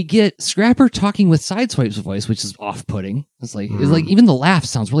 So we get Scrapper talking with Sideswipe's voice, which is off-putting. It's like even the laugh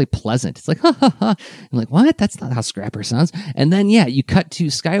sounds really pleasant. It's like, ha ha ha. I'm like, what? That's not how Scrapper sounds. And then, you cut to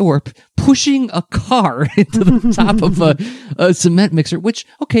Skywarp pushing a car into the top of a cement mixer, which,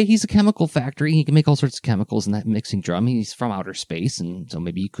 okay, he's a chemical factory. He can make all sorts of chemicals in that mixing drum. He's from outer space, and so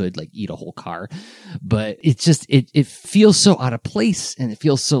maybe he could like eat a whole car. But it's just, it feels so out of place, and it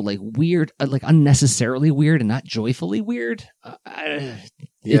feels so like weird, like unnecessarily weird and not joyfully weird.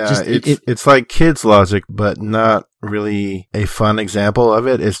 It's like kids' logic, but not really a fun example of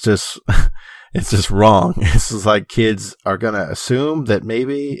it. It's just... It's just wrong. It's just like kids are going to assume that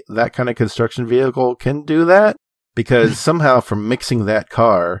maybe that kind of construction vehicle can do that because somehow from mixing that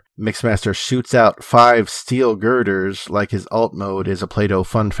car, Mixmaster shoots out 5 steel girders like his alt mode is a Play-Doh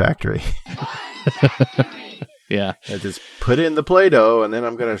fun factory. Yeah. I just put in the Play-Doh and then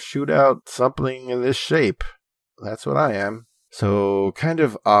I'm going to shoot out something in this shape. That's what I am. So kind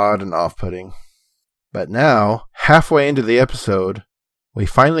of odd and off-putting. But now, halfway into the episode, we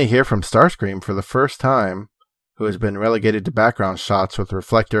finally hear from Starscream for the first time, who has been relegated to background shots with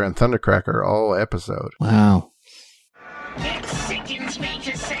Reflector and Thundercracker all episode. Wow. It sickens me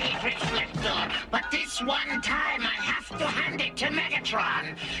to say it, Reflector, but this one time I have to hand it to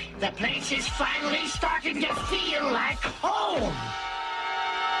Megatron. The place is finally starting to feel like home.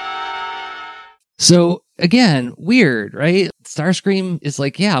 So, again, weird, right? Starscream is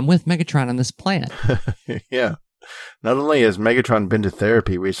like, yeah, I'm with Megatron on this planet. Yeah. Not only has Megatron been to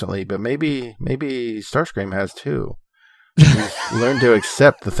therapy recently, but maybe Starscream has too. He's learned to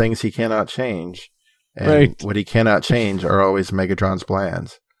accept the things he cannot change. And what he cannot change are always Megatron's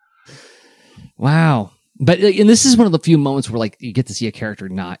plans. Wow. But and this is one of the few moments where like you get to see a character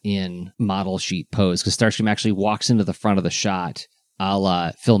not in model sheet pose, because Starscream actually walks into the front of the shot, a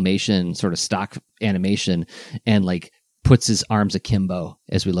la Filmation sort of stock animation, and like puts his arms akimbo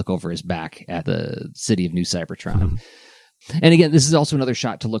as we look over his back at the city of New Cybertron. Mm-hmm. And again, this is also another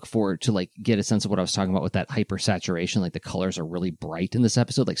shot to look forward to, like, get a sense of what I was talking about with that hyper saturation. Like, the colors are really bright in this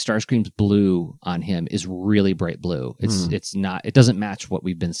episode. Like, Starscream's blue on him is really bright blue. It's not, it doesn't match what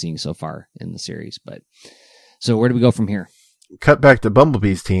we've been seeing so far in the series. But so where do we go from here? Cut back to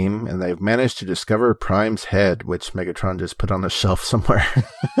Bumblebee's team, and they've managed to discover Prime's head, which Megatron just put on a shelf somewhere.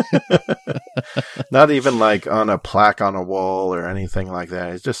 Not even like on a plaque on a wall or anything like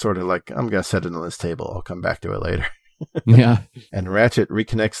that. It's just sort of like, I'm going to set it on this table. I'll come back to it later. Yeah. And Ratchet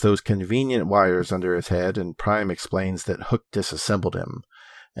reconnects those convenient wires under his head, and Prime explains that Hook disassembled him,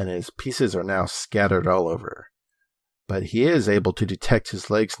 and his pieces are now scattered all over. But he is able to detect his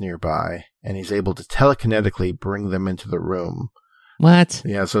legs nearby, and he's able to telekinetically bring them into the room. What?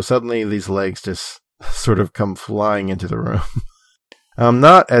 Yeah, so suddenly these legs just sort of come flying into the room. I'm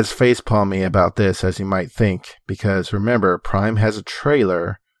not as facepalmy about this as you might think, because remember, Prime has a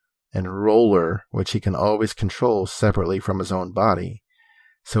trailer and roller, which he can always control separately from his own body.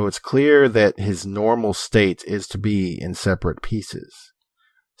 So it's clear that his normal state is to be in separate pieces.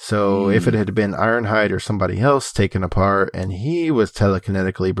 So if it had been Ironhide or somebody else taken apart and he was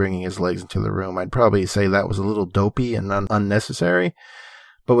telekinetically bringing his legs into the room, I'd probably say that was a little dopey and unnecessary.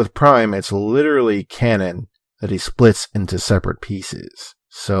 But with Prime, it's literally canon that he splits into separate pieces.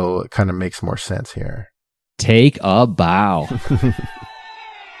 So it kind of makes more sense here. Take a bow.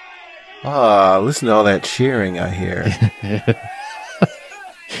 Listen to all that cheering I hear.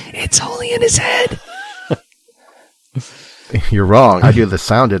 It's only in his head. You're wrong. I do the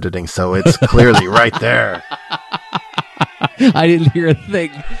sound editing, so it's clearly right there. I didn't hear a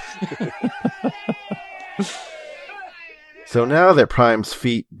thing. So now that Prime's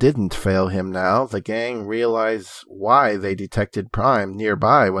feet didn't fail him now, the gang realize why they detected Prime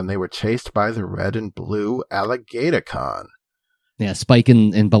nearby when they were chased by the red and blue Alligatorcon. Yeah, Spike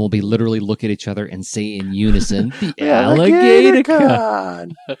and Bumblebee literally look at each other and say in unison, the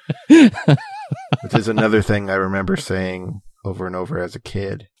Alligatorcon. Which is another thing I remember saying over and over as a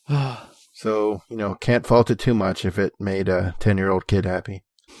kid. So, can't fault it too much if it made a 10-year-old kid happy.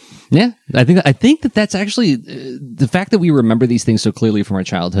 Yeah, I think that's actually the fact that we remember these things so clearly from our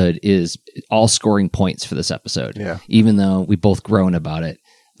childhood is all scoring points for this episode. Yeah. Even though we both groan about it,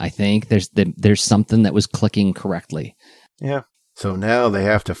 I think there's something that was clicking correctly. Yeah. So now they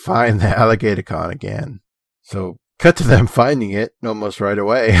have to find the Alligatorcon again. So cut to them finding it almost right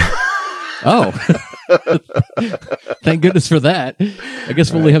away. Oh, thank goodness for that. I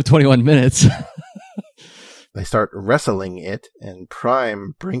guess we'll only have 21 minutes. They start wrestling it, and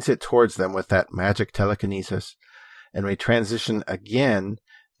Prime brings it towards them with that magic telekinesis. And we transition again,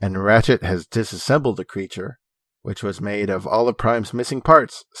 and Ratchet has disassembled the creature, which was made of all of Prime's missing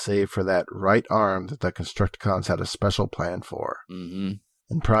parts, save for that right arm that the Constructicons had a special plan for. Mm-hmm.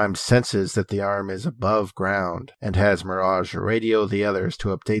 And Prime senses that the arm is above ground and has Mirage radio the others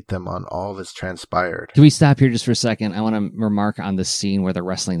to update them on all that's transpired. Can we stop here just for a second? I want to remark on this scene where they're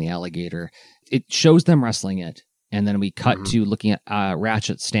wrestling the alligator. It shows them wrestling it, and then we cut to looking at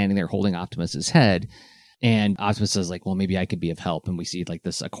Ratchet standing there holding Optimus's head. And Optimus says, like, well, maybe I could be of help. And we see, like,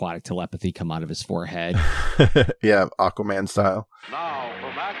 this aquatic telepathy come out of his forehead. Yeah, Aquaman style. Now,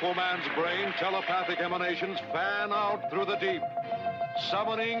 from Aquaman's brain, telepathic emanations fan out through the deep,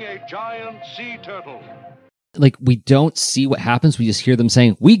 summoning a giant sea turtle. Like, we don't see what happens. We just hear them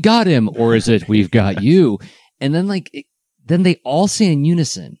saying, we got him, or is it, we've got you? And then, like, then they all say in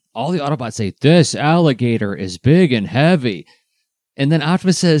unison, all the Autobots say, this alligator is big and heavy. And then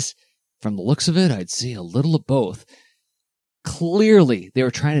Optimus says, from the looks of it, I'd see a little of both. Clearly, they were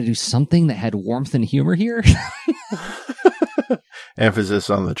trying to do something that had warmth and humor here.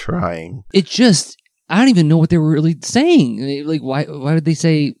 Emphasis on the trying. It just, I don't even know what they were really saying. Like, why would they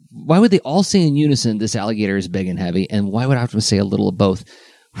say, why would they all say in unison, this alligator is big and heavy? And why would Optimus say a little of both?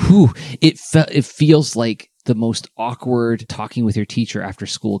 Whew, it feels like the most awkward talking with your teacher after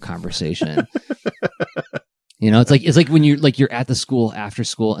school conversation. You know, it's like when you're at the school after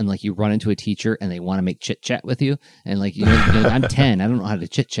school and like you run into a teacher and they want to make chit chat with you and like you know, I'm 10, I don't know how to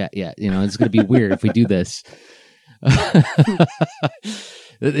chit chat yet. You know, it's going to be weird if we do this.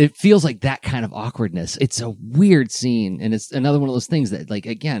 It feels like that kind of awkwardness. It's a weird scene, and it's another one of those things that, like,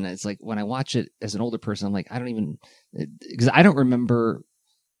 again, it's like when I watch it as an older person, I'm like, I don't even, because I don't remember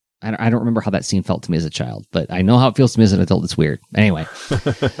how that scene felt to me as a child, but I know how it feels to me as an adult. It's weird. Anyway,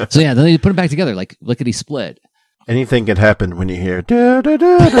 so yeah, then they put them back together, like lickety split. Anything can happen when you hear da da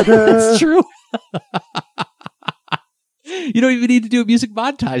da da da. It's true. You don't even need to do a music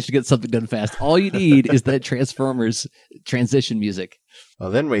montage to get something done fast. All you need is that Transformers transition music. Well,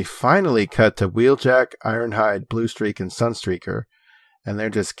 then we finally cut to Wheeljack, Ironhide, Bluestreak, and Sunstreaker, and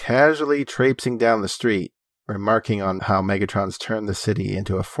they're just casually traipsing down the street, remarking on how Megatron's turned the city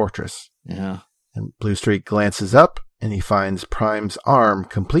into a fortress. Yeah. And Bluestreak glances up, and he finds Prime's arm,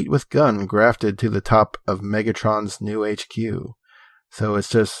 complete with gun, grafted to the top of Megatron's new HQ. So it's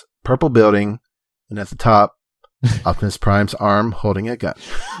just purple building, and at the top, Optimus Prime's arm holding a gun.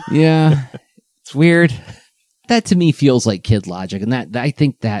 Yeah, it's weird. That to me feels like kid logic, and that I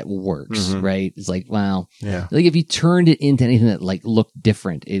think that works, right? It's like, well, yeah. Like if you turned it into anything that like looked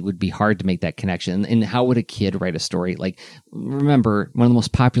different, it would be hard to make that connection. And how would a kid write a story? Like, remember, one of the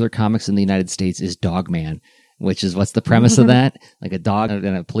most popular comics in the United States is Dogman, which is what's the premise of that? Like a dog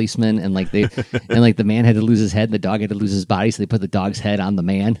and a policeman, and like the man had to lose his head, and the dog had to lose his body, so they put the dog's head on the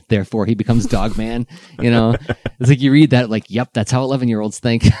man. Therefore, he becomes Dogman. You know, it's like you read that, like, yep, that's how 11-year-olds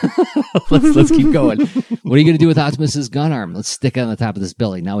think. let's keep going. What are you going to do with Optimus's gun arm? Let's stick it on the top of this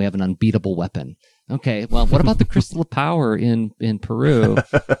building. Now we have an unbeatable weapon. Okay, well, what about the Crystal of Power in Peru?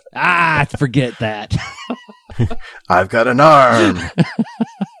 Forget that. I've got an arm.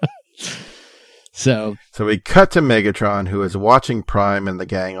 So we cut to Megatron, who is watching Prime and the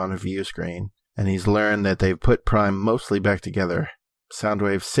gang on a view screen, and he's learned that they've put Prime mostly back together.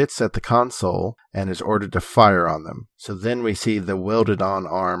 Soundwave sits at the console and is ordered to fire on them. So then we see the welded-on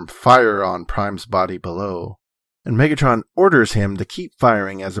arm fire on Prime's body below. And Megatron orders him to keep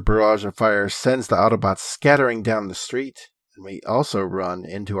firing as a barrage of fire sends the Autobots scattering down the street. And we also run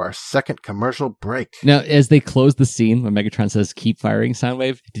into our second commercial break. Now, as they close the scene, when Megatron says, keep firing,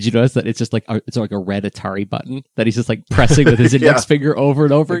 Soundwave, did you notice that it's just like it's like a red Atari button that he's just like pressing with his index finger over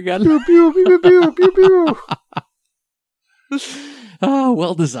and over again? Pew, pew, pew, pew, pew, pew. Oh,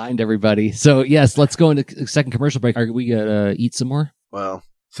 well designed, everybody. So, yes, let's go into a second commercial break. Are we going to eat some more? Well,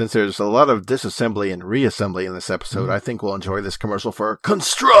 since there's a lot of disassembly and reassembly in this episode, I think we'll enjoy this commercial for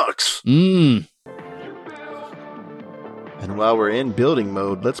Construx. And while we're in building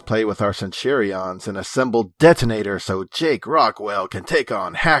mode, let's play with our Centurions and assemble Detonator so Jake Rockwell can take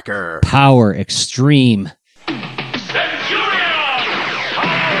on Hacker. Power Extreme.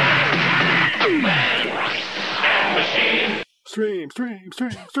 Stream.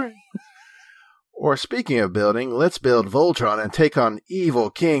 Or speaking of building, let's build Voltron and take on Evil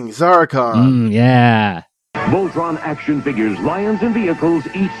King Zarkon. Yeah. Voltron action figures, lions, and vehicles,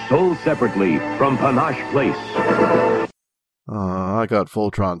 each sold separately from Panache Place. I got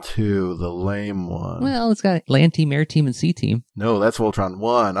Voltron 2, the lame one. Well, it's got Land Team, Air Team, and Sea Team. No, that's Voltron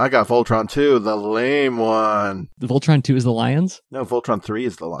 1. I got Voltron 2, the lame one. The Voltron 2 is the Lions? No, Voltron 3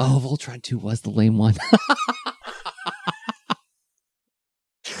 is the Lions. Oh, Voltron 2 was the lame one.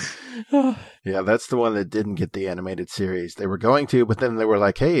 Yeah, that's the one that didn't get the animated series. They were going to, but then they were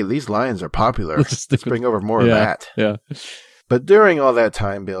like, hey, these lions are popular. Let's bring over more of that. Yeah. But during all that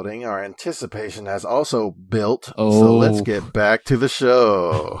time building, our anticipation has also built. Oh. So let's get back to the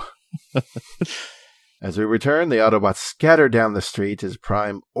show. As we return, the Autobots scatter down the street as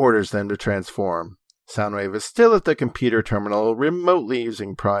Prime orders them to transform. Soundwave is still at the computer terminal, remotely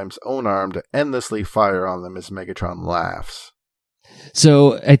using Prime's own arm to endlessly fire on them as Megatron laughs.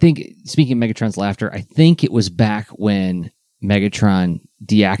 So I think, speaking of Megatron's laughter, I think it was back when Megatron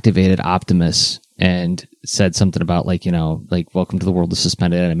deactivated Optimus and said something about welcome to the world of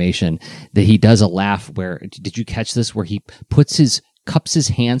suspended animation, that he does a laugh where, did you catch this, where he cups his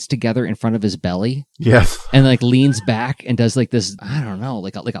hands together in front of his belly? Yes. And leans back and does this, I don't know,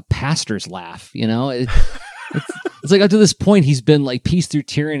 like a pastor's laugh, It's like up to this point, he's been Peace Through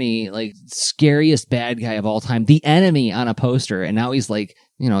Tyranny, scariest bad guy of all time, the enemy on a poster, and now he's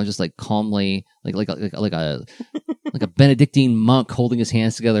just calmly, like a Benedictine monk holding his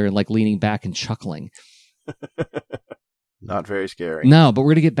hands together and leaning back and chuckling. Not very scary. No, but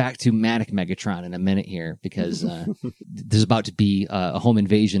we're gonna get back to Manic Megatron in a minute here, because there's about to be a home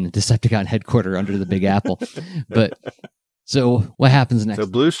invasion at Decepticon headquarters under the Big Apple. But so what happens next? So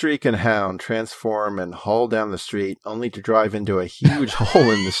Blue Streak and Hound transform and haul down the street, only to drive into a huge hole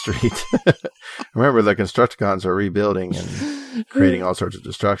in the street. Remember, the Constructicons are rebuilding and creating all sorts of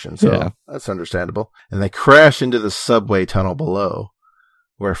destruction, so that's understandable. And they crash into the subway tunnel below,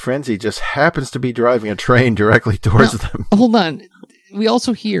 where Frenzy just happens to be driving a train directly towards them. Hold on. We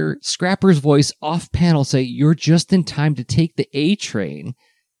also hear Scrapper's voice off panel say, "You're just in time to take the A train."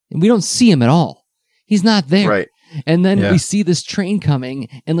 And we don't see him at all. He's not there. Right. And then we see this train coming,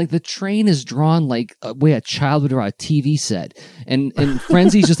 and the train is drawn like a way a child would draw a TV set. And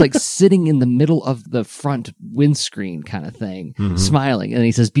Frenzy's just sitting in the middle of the front windscreen kind of thing, smiling. And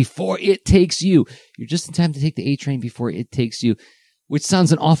he says, "Before it takes you, you're just in time to take the A train before it takes you." Which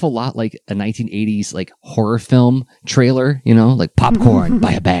sounds an awful lot like a 1980s horror film trailer, popcorn,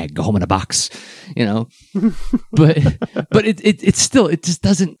 buy a bag, go home in a box, But it still, it just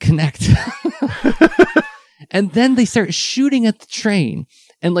doesn't connect. And then they start shooting at the train,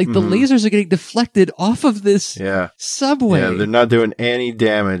 and the lasers are getting deflected off of this subway. Yeah, they're not doing any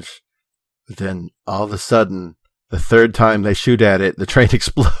damage. But then all of a sudden, the third time they shoot at it, the train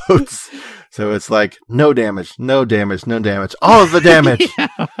explodes. So it's no damage, no damage, no damage, all of the damage.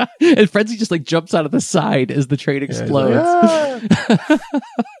 And Frenzy just jumps out of the side as the train explodes.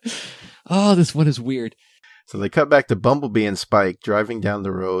 Oh, this one is weird. So they cut back to Bumblebee and Spike driving down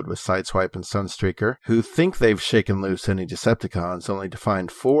the road with Sideswipe and Sunstreaker, who think they've shaken loose any Decepticons, only to find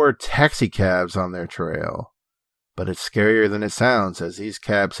 4 taxi cabs on their trail. But it's scarier than it sounds, as these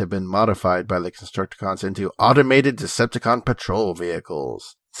cabs have been modified by the Constructicons into automated Decepticon patrol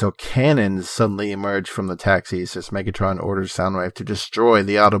vehicles. So cannons suddenly emerge from the taxis as Megatron orders Soundwave to destroy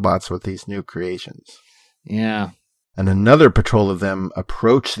the Autobots with these new creations. Yeah. And another patrol of them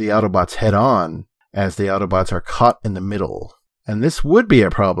approach the Autobots head-on, as the Autobots are caught in the middle. And this would be a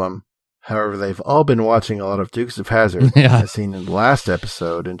problem. However, they've all been watching a lot of Dukes of Hazzard, as seen in the last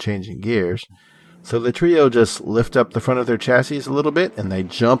episode in Changing Gears. So the trio just lift up the front of their chassis a little bit, and they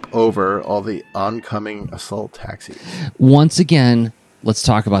jump over all the oncoming assault taxis. Once again, let's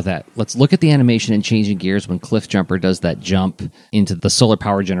talk about that. Let's look at the animation in Changing Gears when Cliff Jumper does that jump into the solar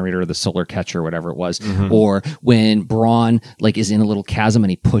power generator or the solar catcher, whatever it was. Or when Brawn is in a little chasm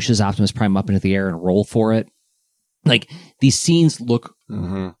and he pushes Optimus Prime up into the air and roll for it. These scenes look,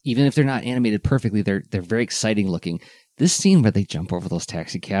 even if they're not animated perfectly, they're very exciting looking. This scene where they jump over those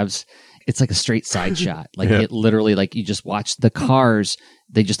taxi cabs, it's like a straight side shot. It literally, you just watch the cars,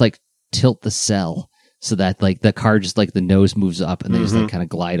 they just tilt the cell. So that the car just the nose moves up and they just kind of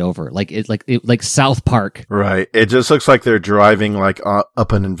glide over like South Park. Right. It just looks like they're driving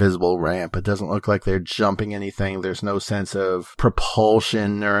up an invisible ramp. It doesn't look like they're jumping anything. There's no sense of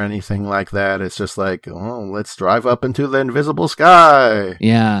propulsion or anything like that. It's just let's drive up into the invisible sky.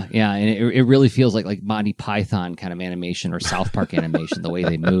 Yeah, and it really feels like Monty Python kind of animation or South Park animation, the way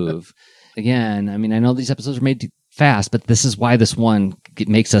they move. Again, I mean, I know these episodes are made fast, but this is why this one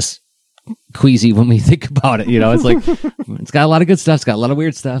makes us queasy when we think about it. It's it's got a lot of good stuff, it's got a lot of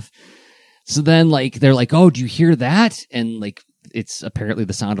weird stuff. So then they're "Oh, do you hear that?" And it's apparently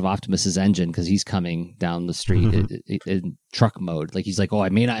the sound of Optimus's engine, because he's coming down the street in truck mode. He's "Oh, I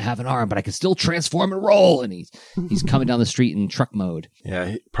may not have an arm, but I can still transform and roll." And he's coming down the street in truck mode.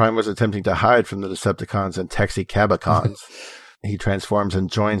 Yeah, Prime was attempting to hide from the Decepticons and Taxicabicons. He transforms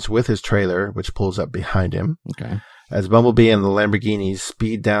and joins with his trailer, which pulls up behind him. Okay. As Bumblebee and the Lamborghinis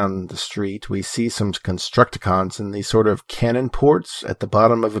speed down the street, we see some Constructicons in these sort of cannon ports at the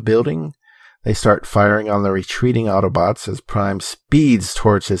bottom of a building. They start firing on the retreating Autobots as Prime speeds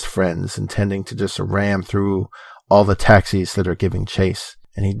towards his friends, intending to just ram through all the taxis that are giving chase.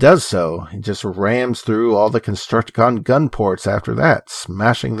 And he does so. He just rams through all the Constructicon gun ports after that,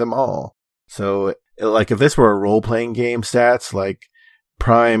 smashing them all. So, like, if this were a role-playing game stats, like,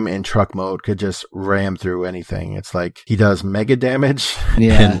 Prime in truck mode could just ram through anything. It's like he does mega damage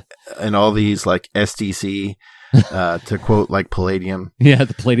and all these, like, SDC, to quote, like, Palladium. Yeah,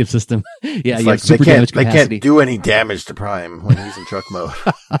 the Palladium system. Yeah, it's you like have super damage capacity. They can't do any damage to Prime when he's in truck mode.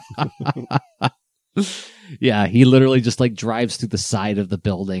 Yeah, he literally just like drives through the side of the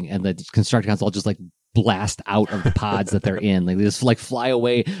building, and the Constructicons all just like blast out of the pods that they're in. Like they just like fly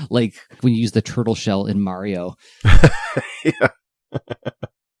away, like when you use the turtle shell in Mario. Yeah.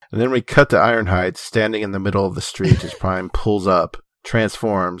 And then we cut to Ironhide standing in the middle of the street as Prime pulls up,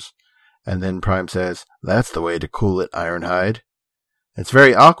 transforms, and then Prime says, "That's the way to cool it, Ironhide." It's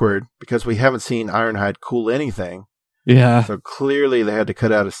very awkward because we haven't seen Ironhide cool anything. Yeah. So clearly they had to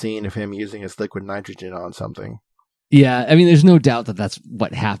cut out a scene of him using his liquid nitrogen on something. Yeah, I mean, there's no doubt that that's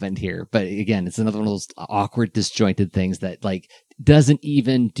what happened here. But again, it's another one of those awkward, disjointed things that like doesn't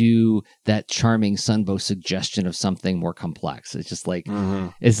even do that charming Sunbow suggestion of something more complex. It's just like,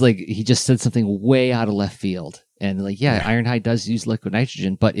 it's like he just said something way out of left field. And like, yeah, Ironhide does use liquid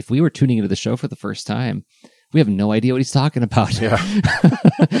nitrogen. But if we were tuning into the show for the first time, we have no idea what he's talking about. Yeah.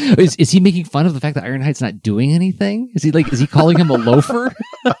 Is he making fun of the fact that Ironhide's not doing anything? Is he calling him a loafer?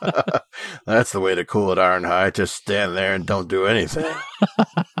 That's the way to cool it, Ironhide. Just stand there and don't do anything.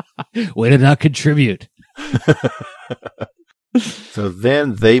 Way to not contribute. So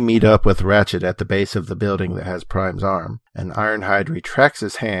then they meet up with Ratchet at the base of the building that has Prime's arm, and Ironhide retracts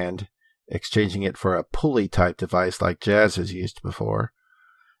his hand, exchanging it for a pulley-type device like Jazz has used before.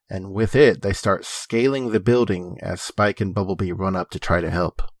 And with it, they start scaling the building as Spike and Bumblebee run up to try to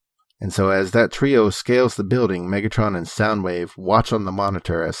help. And so as that trio scales the building, Megatron and Soundwave watch on the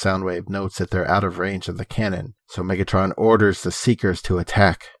monitor as Soundwave notes that they're out of range of the cannon. So Megatron orders the Seekers to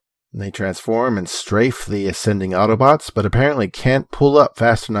attack. And they transform and strafe the ascending Autobots, but apparently can't pull up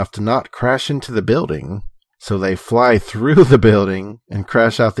fast enough to not crash into the building. So they fly through the building and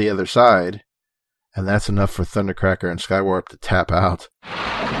crash out the other side. And that's enough for Thundercracker and Skywarp to tap out.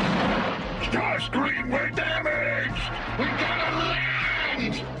 Starscream, we're damaged! We gotta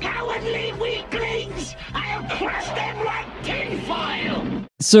land! Cowardly weaklings! I'll crush them like tinfoil!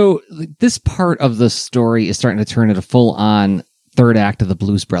 So this part of the story is starting to turn into full-on third act of the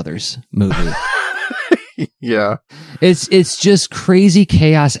Blues Brothers movie. Yeah. It's just crazy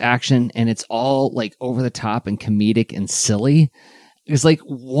chaos action, and it's all like over the top and comedic and silly. It's like,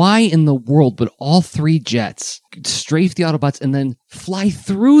 why in the world would all three jets strafe the Autobots and then fly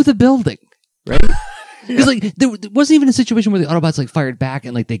through the building, right? Because like there wasn't even a situation where the Autobots like fired back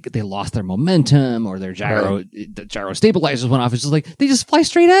and like they lost their momentum or their the gyro stabilizers went off. It's just like they just fly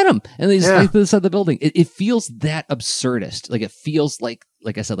straight at them and they just fly through the side of the building. It feels that absurdist. Like it feels like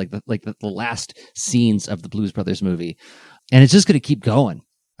I said, like the last scenes of the Blues Brothers movie, and it's just going to keep going.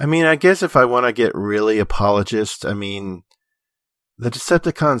 I mean, I guess if I want to get really apologist, I mean, the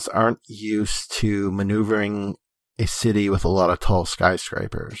Decepticons aren't used to maneuvering a city with a lot of tall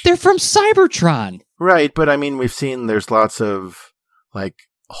skyscrapers. They're from Cybertron. Right, but I mean, we've seen there's lots of, like,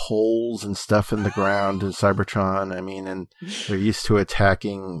 holes and stuff in the ground in Cybertron. I mean, and they're used to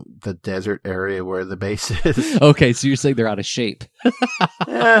attacking the desert area where the base is. Okay, so you're saying they're out of shape.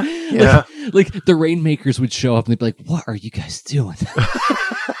 Yeah. Like the Rainmakers would show up and they'd be like, what are you guys doing?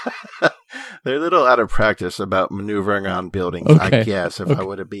 They're a little out of practice about maneuvering on buildings, I guess, if I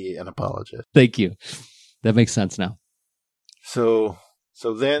were to be an apologist. Thank you. That makes sense now. So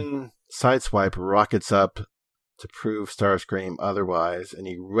then Sideswipe rockets up to prove Starscream otherwise, and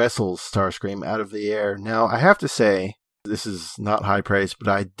he wrestles Starscream out of the air. Now, I have to say, this is not high praise, but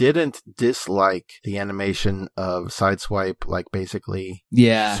I didn't dislike the animation of Sideswipe, like basically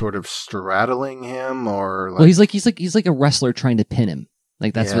sort of straddling him or like... Well, he's like a wrestler trying to pin him.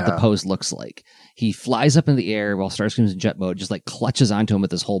 Like, that's what the pose looks like. He flies up in the air while Starscream's in jet mode, just like clutches onto him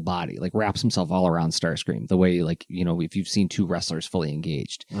with his whole body, like wraps himself all around Starscream, the way, like, you know, if you've seen two wrestlers fully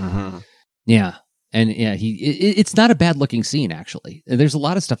engaged. Mm-hmm. Yeah. And yeah, it's not a bad looking scene, actually. There's a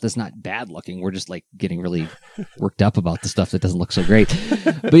lot of stuff that's not bad looking. We're just like getting really worked up about the stuff that doesn't look so great.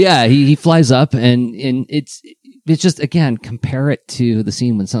 But yeah, he flies up and it's just, again, compare it to the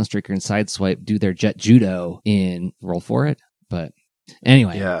scene when Sunstreaker and Sideswipe do their jet judo in Roll For It. But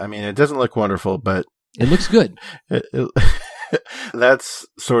anyway. Yeah, I mean, it doesn't look wonderful, but it looks good. That's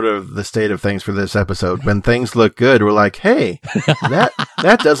sort of the state of things for this episode. When things look good, we're like, hey,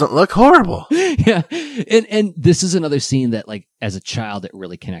 that doesn't look horrible. Yeah. And this is another scene that, like, as a child, it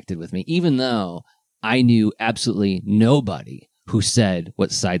really connected with me, even though I knew absolutely nobody who said what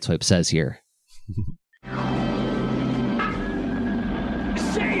Sideswipe says here.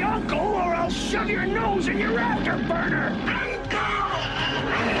 shove your nose in your afterburner.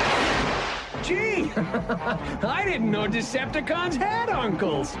 Gee, I didn't know Decepticons had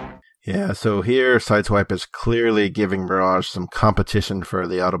uncles. Yeah, so here Sideswipe is clearly giving Mirage some competition for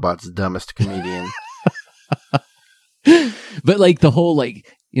the Autobots' dumbest comedian. But like the whole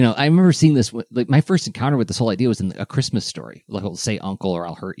like, you know, I remember seeing this, like my first encounter with this whole idea was in A Christmas Story, like he'll say uncle or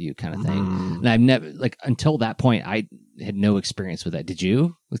I'll hurt you kind of thing. And I've never, like until that point, I had no experience with that. Did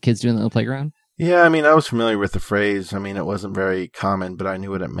you, with kids doing that on the playground? Yeah, I mean, I was familiar with the phrase. I mean, it wasn't very common, but I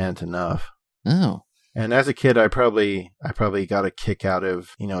knew what it meant enough. Oh. And as a kid, I probably got a kick out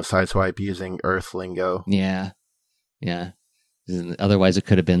of, you know, Sideswipe using Earth lingo. Yeah. Yeah. Otherwise, it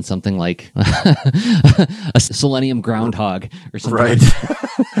could have been something like a Selenium groundhog or something. Right.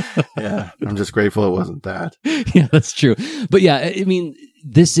 Yeah. I'm just grateful it wasn't that. Yeah, that's true. But yeah, I mean,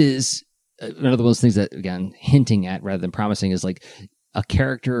 this is one of those things that, again, hinting at rather than promising is like a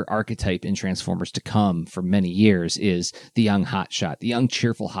character archetype in Transformers to come for many years is the young hotshot, the young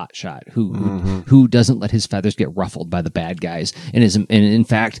cheerful hotshot who doesn't let his feathers get ruffled by the bad guys and in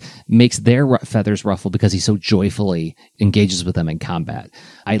fact makes their feathers ruffle because he so joyfully engages with them in combat.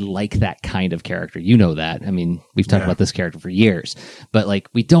 I like that kind of character. You know that. I mean, we've talked about this character for years, but like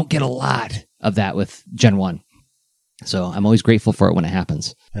we don't get a lot of that with Gen 1. So I'm always grateful for it when it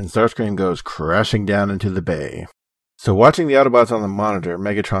happens. And Starscream goes crashing down into the bay. So watching the Autobots on the monitor,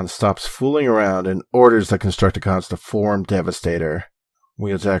 Megatron stops fooling around and orders the Constructicons to form Devastator.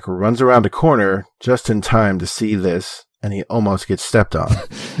 Wheeljack runs around a corner just in time to see this, and he almost gets stepped on.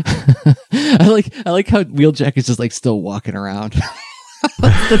 I like how Wheeljack is just like still walking around.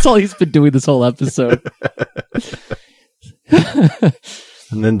 That's all he's been doing this whole episode.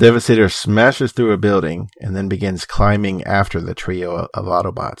 And then Devastator smashes through a building and then begins climbing after the trio of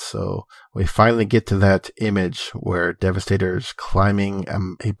Autobots. So we finally get to that image where Devastator's climbing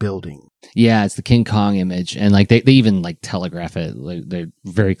a building. Yeah, it's the King Kong image. And like they even like telegraph it like, they're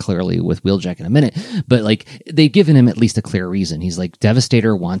very clearly with Wheeljack in a minute. But like they've given him at least a clear reason. He's like,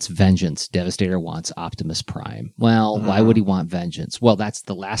 Devastator wants vengeance. Devastator wants Optimus Prime. Well, why would he want vengeance? Well, that's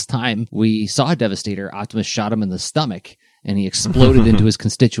the last time we saw Devastator. Optimus shot him in the stomach. And he exploded into his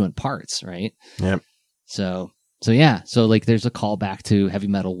constituent parts, right? Yep. So yeah. So like there's a callback to Heavy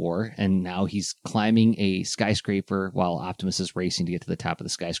Metal War, and now he's climbing a skyscraper while Optimus is racing to get to the top of the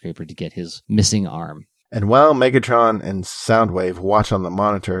skyscraper to get his missing arm. And while Megatron and Soundwave watch on the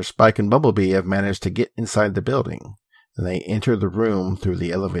monitor, Spike and Bumblebee have managed to get inside the building. And they enter the room through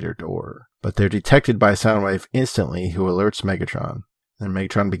the elevator door. But they're detected by Soundwave instantly, who alerts Megatron. Then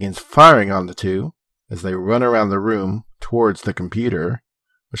Megatron begins firing on the two as they run around the room towards the computer,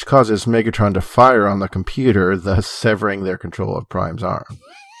 which causes Megatron to fire on the computer, thus severing their control of Prime's arm.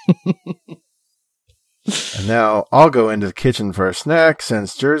 And now I'll go into the kitchen for a snack,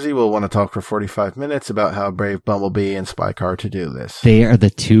 since Jersey will want to talk for 45 minutes about how brave Bumblebee and Spike are to do this. They are the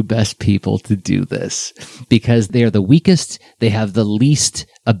two best people to do this because they are the weakest. They have the least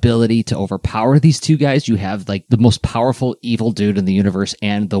ability to overpower these two guys. You have like the most powerful evil dude in the universe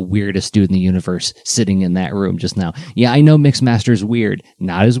and the weirdest dude in the universe sitting in that room just now. Yeah, I know Mixmaster's weird.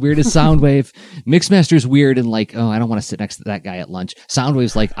 Not as weird as Soundwave. Mixmaster's weird and like, oh, I don't want to sit next to that guy at lunch.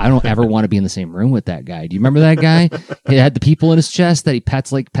 Soundwave's like, I don't ever want to be in the same room with that guy. Do you remember that guy? He had the people in his chest that he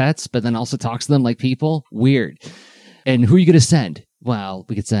pets like pets, but then also talks to them like people. Weird. And who are you going to send? Well,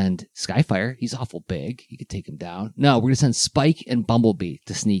 we could send Skyfire. He's awful big. You could take him down. No, we're going to send Spike and Bumblebee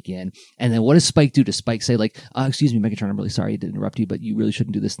to sneak in. And then what does Spike do? Does Spike say like, excuse me, Megatron, I'm really sorry to interrupt you, but you really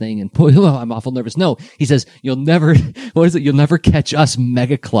shouldn't do this thing. And I'm awful nervous. No, he says, you'll never catch us,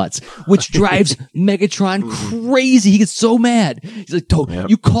 Megaclutz, which drives Megatron crazy. He gets so mad. He's like,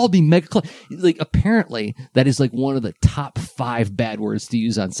 you called me Megaclutz. Like, apparently that is like one of the top 5 bad words to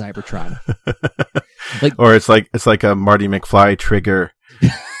use on Cybertron. Like, or it's like a Marty McFly trigger.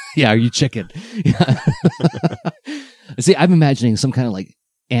 Yeah, are you chicken? Yeah. See, I'm imagining some kind of like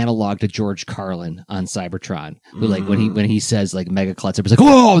analog to George Carlin on Cybertron, who like when he says like Megaclutz, everybody's like,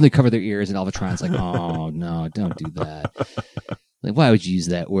 oh, and they cover their ears, and Alvatron's like, oh no, don't do that. Like, why would you use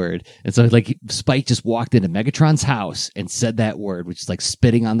that word? And so like Spike just walked into Megatron's house and said that word, which is like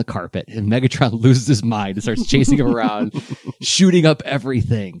spitting on the carpet, and Megatron loses his mind and starts chasing him around, shooting up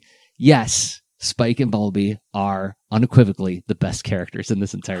everything. Yes. Spike and Bumblebee are unequivocally the best characters in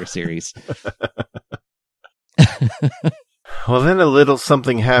this entire series. Well, then a little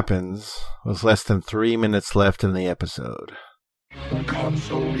something happens with less than 3 minutes left in the episode. The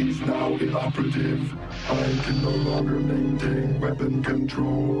console is now inoperative. I can no longer maintain weapon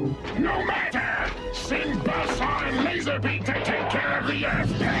control. No matter! Send Buzzsaw and Laserbeak to take care of the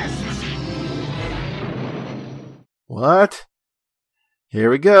Earth pests! What? Here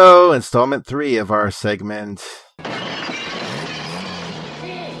we go, installment 3 of our segment.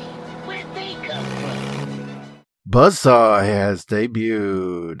 Buzzsaw has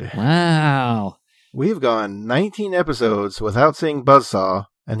debuted. Wow. We've gone 19 episodes without seeing Buzzsaw,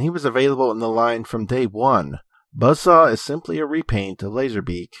 and he was available in the line from day one. Buzzsaw is simply a repaint of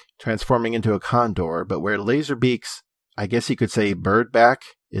Laserbeak, transforming into a condor, but where Laserbeak's, I guess you could say, bird back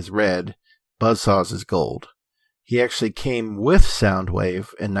is red, Buzzsaw's is gold. He actually came with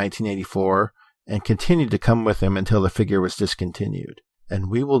Soundwave in 1984 and continued to come with him until the figure was discontinued. And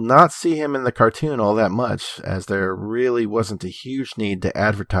we will not see him in the cartoon all that much, as there really wasn't a huge need to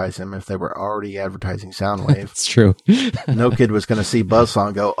advertise him if they were already advertising Soundwave. It's true. No kid was going to see Buzzsaw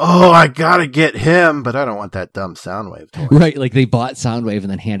and go, oh, I gotta get him, but I don't want that dumb Soundwave toy. Right, like they bought Soundwave and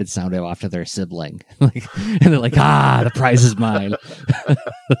then handed Soundwave off to their sibling. And they're like, the prize is mine.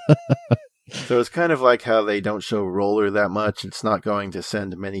 So it's kind of like how they don't show Roller that much. It's not going to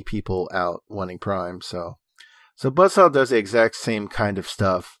send many people out wanting Prime, So Buzzsaw does the exact same kind of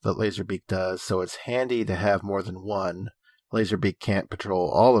stuff that Laserbeak does, so it's handy to have more than one. Laserbeak can't patrol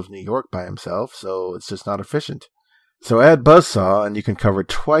all of New York by himself, so it's just not efficient. So add Buzzsaw, and you can cover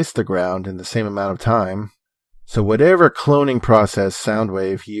twice the ground in the same amount of time. So whatever cloning process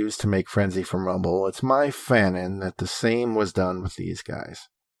Soundwave used to make Frenzy from Rumble, it's my fanon that the same was done with these guys.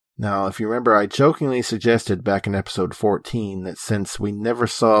 Now, if you remember, I jokingly suggested back in episode 14 that since we never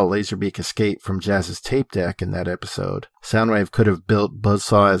saw Laserbeak escape from Jazz's tape deck in that episode, Soundwave could have built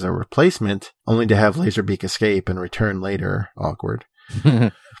Buzzsaw as a replacement, only to have Laserbeak escape and return later. Awkward.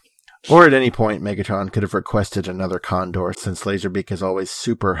 Or at any point, Megatron could have requested another Condor, since Laserbeak is always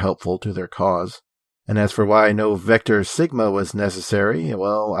super helpful to their cause. And as for why no Vector Sigma was necessary,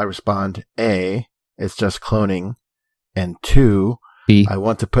 well, I respond, A, it's just cloning, and 2, I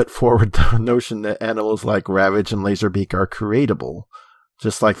want to put forward the notion that animals like Ravage and Laserbeak are creatable,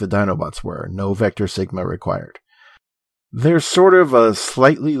 just like the Dinobots were. No Vector Sigma required. They're sort of a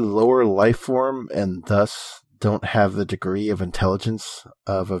slightly lower life form and thus don't have the degree of intelligence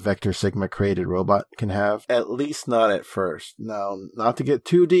of a Vector Sigma created robot can have, at least not at first. Now, not to get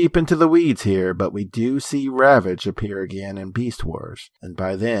too deep into the weeds here, but we do see Ravage appear again in Beast Wars, and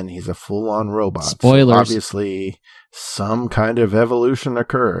by then he's a full-on robot. Spoilers. So obviously, some kind of evolution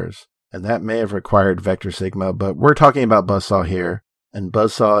occurs, and that may have required Vector Sigma, but we're talking about Buzzsaw here, and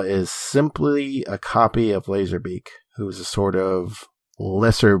Buzzsaw is simply a copy of Laserbeak, who's a sort of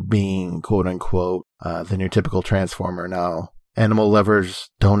lesser being, quote-unquote, than your typical Transformer. Now, animal lovers,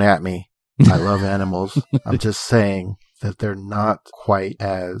 don't at me. I love animals. I'm just saying that they're not quite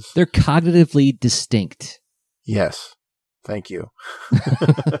as... They're cognitively distinct. Yes. Thank you.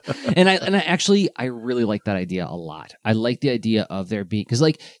 and I really like that idea a lot. I like the idea of there being... Because,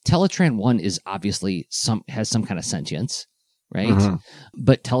 like, Teletran 1 is obviously has some kind of sentience, right? Mm-hmm.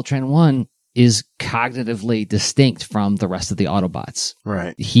 But Teletran 1... is cognitively distinct from the rest of the Autobots.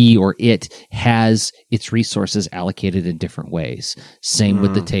 Right. He or it has its resources allocated in different ways. Same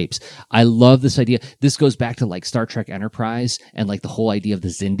with the tapes. I love this idea. This goes back to like Star Trek Enterprise and like the whole idea of the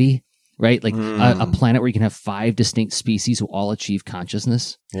Xindi, right? Like a planet where you can have 5 distinct species who all achieve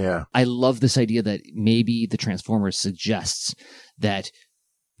consciousness. Yeah. I love this idea that maybe the Transformers suggests that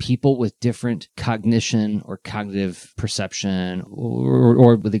people with different cognition or cognitive perception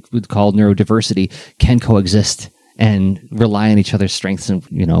or what they would call neurodiversity can coexist and rely on each other's strengths and,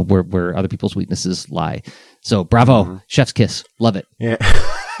 you know, where other people's weaknesses lie. So bravo, chef's kiss. Love it. Yeah.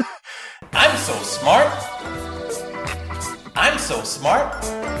 I'm so smart. I'm so smart.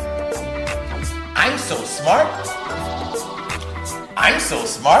 I'm so smart. I'm so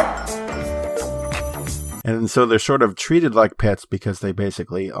smart. And so they're sort of treated like pets because they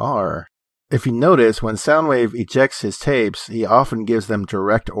basically are. If you notice, when Soundwave ejects his tapes, he often gives them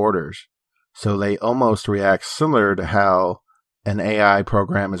direct orders. So they almost react similar to how an AI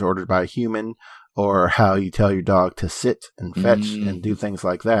program is ordered by a human, or how you tell your dog to sit and fetch and do things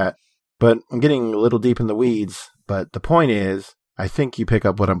like that. But I'm getting a little deep in the weeds, but the point is, I think you pick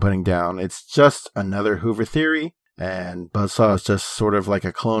up what I'm putting down. It's just another Hoover theory. And Buzzsaw is just sort of like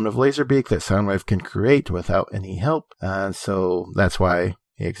a clone of Laserbeak that Soundwave can create without any help. So that's why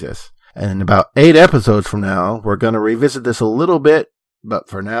he exists. And in about 8 episodes from now, we're going to revisit this a little bit. But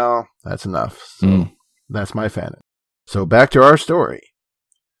for now, that's enough. So that's my fanon. So back to our story.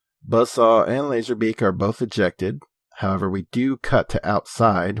 Buzzsaw and Laserbeak are both ejected. However, we do cut to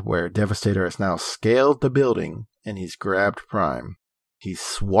outside, where Devastator has now scaled the building and he's grabbed Prime. He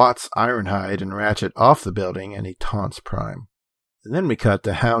swats Ironhide and Ratchet off the building, and he taunts Prime. And then we cut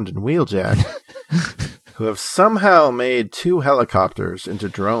to Hound and Wheeljack, who have somehow made 2 helicopters into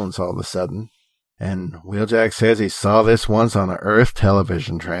drones all of a sudden. And Wheeljack says he saw this once on an Earth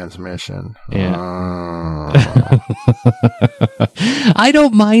television transmission. Yeah. I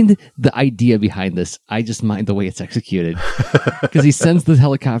don't mind the idea behind this. I just mind the way it's executed. Because he sends the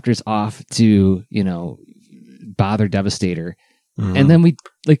helicopters off to, bother Devastator. Mm-hmm. And then we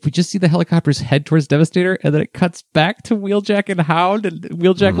just see the helicopters head towards Devastator, and then it cuts back to Wheeljack and Hound, and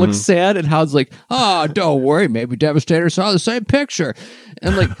Wheeljack looks sad, and Hound's like, "Oh, don't worry, maybe Devastator saw the same picture."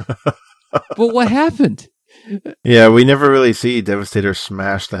 And but what happened? Yeah, we never really see Devastator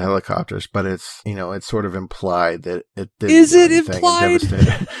smash the helicopters, but it's it's sort of implied that it did. Is it implied?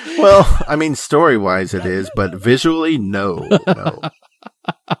 Well, I mean, story-wise it is, but visually, no.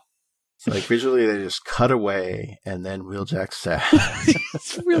 It's like visually they just cut away and then Wheeljack's sad.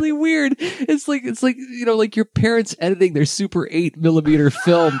 It's really weird. It's like like your parents editing their Super 8mm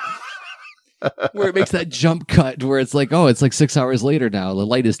film where it makes that jump cut where it's like, oh, it's like 6 hours later now. The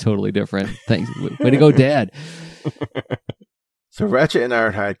light is totally different. Thanks. Way to go, Dad. So Ratchet and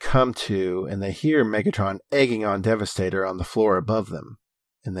Ironhide come to and they hear Megatron egging on Devastator on the floor above them.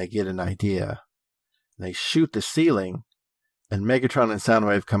 And they get an idea. They shoot the ceiling. And Megatron and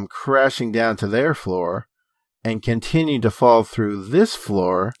Soundwave come crashing down to their floor and continue to fall through this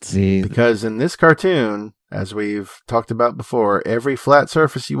floor. Because in this cartoon, as we've talked about before, every flat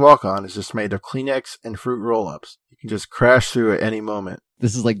surface you walk on is just made of Kleenex and fruit roll-ups. You can just crash through at any moment.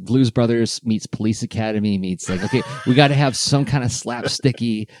 This is like Blues Brothers meets Police Academy meets okay, we got to have some kind of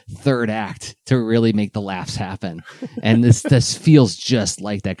slapsticky third act to really make the laughs happen. And this feels just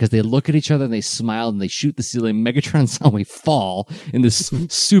like that because they look at each other and they smile and they shoot the ceiling. Megatron and Soundwave fall in this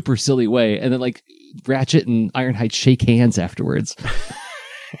super silly way. And then Ratchet and Ironhide shake hands afterwards.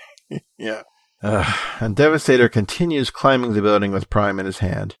 Yeah. And Devastator continues climbing the building with Prime in his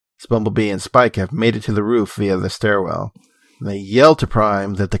hand. Bumblebee and Spike have made it to the roof via the stairwell. They yell to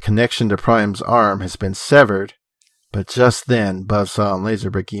Prime that the connection to Prime's arm has been severed, but just then Buzzsaw and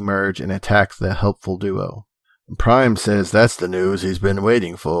Laserbrick emerge and attack the helpful duo. Prime says that's the news he's been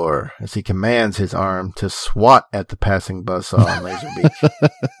waiting for, as he commands his arm to swat at the passing Buzzsaw and Laserbeak.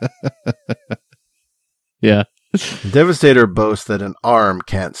 Yeah. Devastator boasts that an arm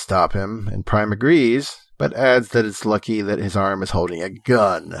can't stop him, and Prime agrees, but adds that it's lucky that his arm is holding a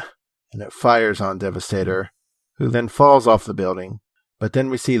gun, and it fires on Devastator, who then falls off the building. But then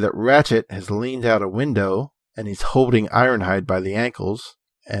we see that Ratchet has leaned out a window, and he's holding Ironhide by the ankles,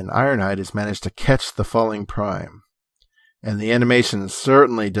 and Ironhide has managed to catch the falling Prime. And the animation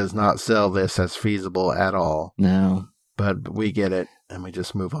certainly does not sell this as feasible at all. No. But we get it, and we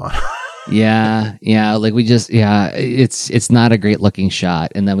just move on. Yeah, it's not a great looking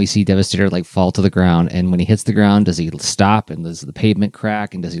shot. And then we see Devastator fall to the ground, and when he hits the ground, does he stop and does the pavement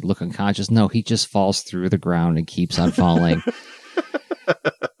crack and does he look unconscious? No, he just falls through the ground and keeps on falling.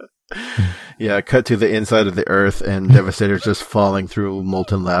 Yeah, cut to the inside of the Earth, and Devastator's just falling through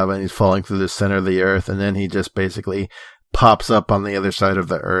molten lava, and he's falling through the center of the Earth, and then he just basically pops up on the other side of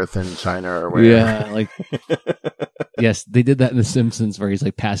the Earth in China or wherever. Yeah, yes, they did that in The Simpsons where he's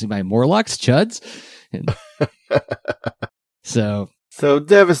passing by Morlocks, Chuds. And so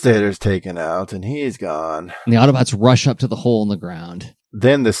Devastator's taken out and he's gone. And the Autobots rush up to the hole in the ground.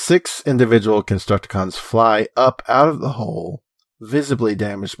 Then the 6 individual Constructicons fly up out of the hole, visibly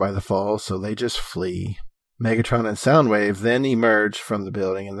damaged by the fall, so they just flee. Megatron and Soundwave then emerge from the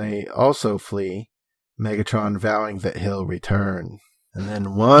building and they also flee, Megatron vowing that he'll return. And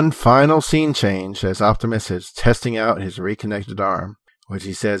then one final scene change as Optimus is testing out his reconnected arm, which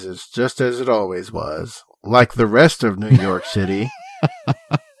he says is just as it always was, like the rest of New York City.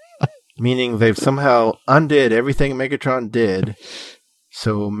 Meaning they've somehow undid everything Megatron did.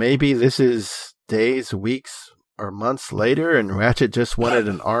 So maybe this is days, weeks, or months later and Ratchet just wanted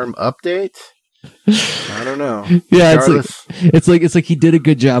an arm update? I don't know. Yeah, it's like he did a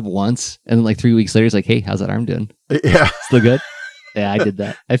good job once, and then 3 weeks later, he's like, "Hey, how's that arm doing? Yeah, still good? Yeah, I did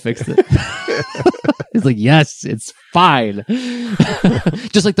that. I fixed it." He's like, "Yes, it's fine."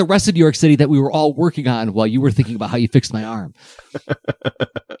 Just like the rest of New York City that we were all working on while you were thinking about how you fixed my arm.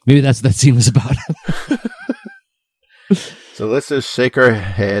 Maybe that's what that scene was about. So let's just shake our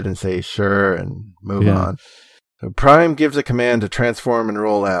head and say sure and move on. So Prime gives a command to transform and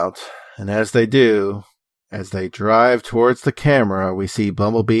roll out. And as they do, as they drive towards the camera, we see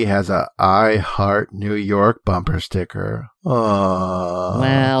Bumblebee has a I Heart New York bumper sticker. Aww.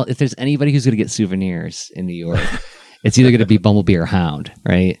 Well, if there's anybody who's going to get souvenirs in New York, it's either going to be Bumblebee or Hound,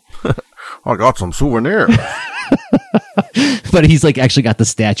 right? I got some souvenirs. But he's actually got the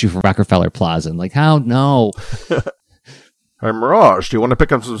statue from Rockefeller Plaza. And Hound, no. Hey, Mirage, do you want to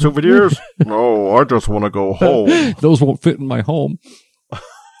pick up some souvenirs? No, I just want to go home. Those won't fit in my home.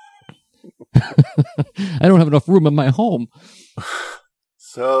 I don't have enough room in my home.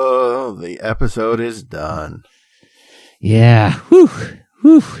 So the episode is done. Yeah. Whew.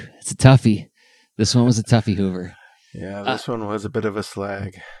 It's a toughie. This one was a toughie, Hoover. Yeah, this one was a bit of a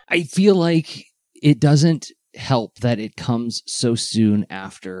slag. I feel like it doesn't help that it comes so soon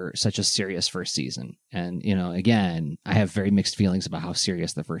after such a serious first season. And, again, I have very mixed feelings about how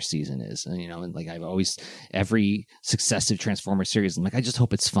serious the first season is. And, and like I've always, every successive Transformers series, I'm like, I just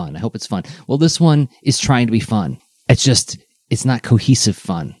hope it's fun. I hope it's fun. Well, this one is trying to be fun. It's not cohesive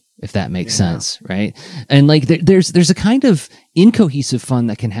fun, if that makes sense, right? And like there's a kind of incohesive fun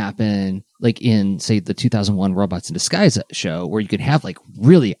that can happen, like in, say, the 2001 Robots in Disguise show, where you can have like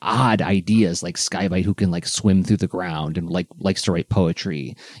really odd ideas, like Skybite, who can like swim through the ground and like likes to write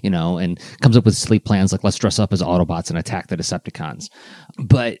poetry, and comes up with sleep plans like, let's dress up as Autobots and attack the Decepticons.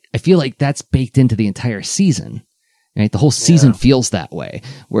 But I feel like that's baked into the entire season, right? The whole season feels that way,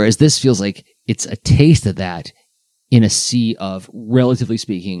 whereas this feels like it's a taste of that in a sea of, relatively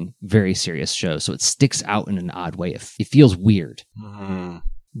speaking, very serious shows. So it sticks out in an odd way. It feels weird. Mm-hmm.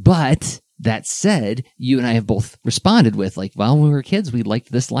 But that said, you and I have both responded with, like, well, when we were kids, we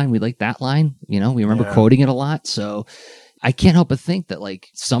liked this line, we liked that line. We remember quoting it a lot. So I can't help but think that, like,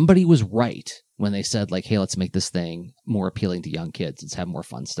 somebody was right when they said, like, hey, let's make this thing more appealing to young kids. Let's have more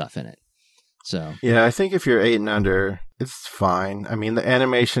fun stuff in it. So yeah, I think if you're 8 and under, it's fine. I mean, the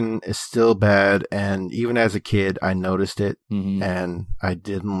animation is still bad, and even as a kid, I noticed it, and I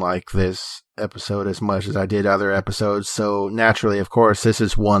didn't like this episode as much as I did other episodes. So naturally, of course, this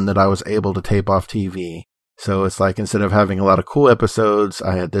is one that I was able to tape off TV. So it's like, instead of having a lot of cool episodes,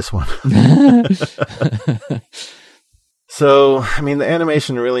 I had this one. So, I mean, the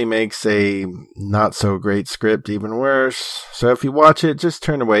animation really makes a not so great script even worse. So if you watch it, just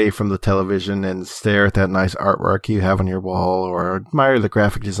turn away from the television and stare at that nice artwork you have on your wall, or admire the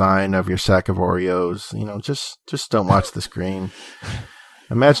graphic design of your sack of Oreos. Just don't watch the screen.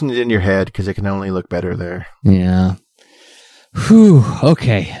 Imagine it in your head, because it can only look better there. Yeah. Whew.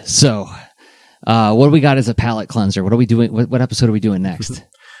 Okay. So, what do we got as a palate cleanser? What are we doing? What episode are we doing next?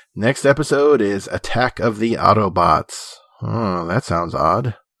 Next episode is Attack of the Autobots. Oh, that sounds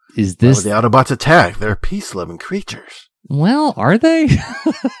odd. Is this... Why would the Autobots attack? They're peace-loving creatures. Well, are they?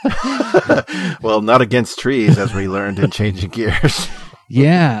 Well, not against trees, as we learned in Changing Gears.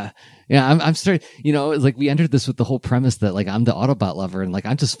 Yeah. I'm starting, it's like we entered this with the whole premise that, like, I'm the Autobot lover, and, like,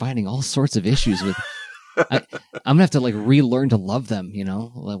 I'm just finding all sorts of issues with... I'm gonna have to, like, relearn to love them,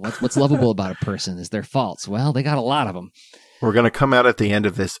 What's lovable about a person? Is their faults? Well, they got a lot of them. We're going to come out at the end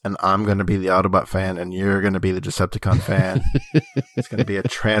of this, and I'm going to be the Autobot fan, and you're going to be the Decepticon fan. It's going to be a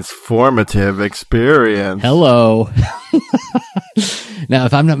transformative experience. Hello. Now,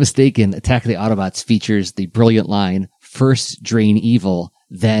 if I'm not mistaken, Attack of the Autobots features the brilliant line, first drain evil,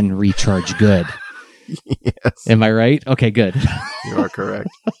 then recharge good. Yes. Am I right? Okay, good. You are correct.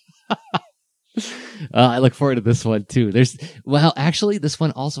 I look forward to this one too. Actually, this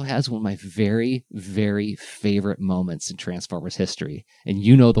one also has one of my very, very favorite moments in Transformers history. And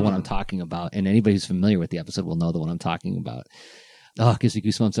you know the one I'm talking about. And anybody who's familiar with the episode will know the one I'm talking about. Oh, it gives me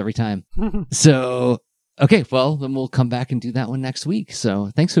goosebumps every time. So, okay, well, then we'll come back and do that one next week. So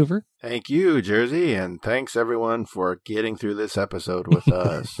thanks, Hoover. Thank you, Jersey. And thanks, everyone, for getting through this episode with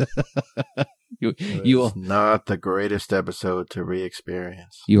us. It's not the greatest episode to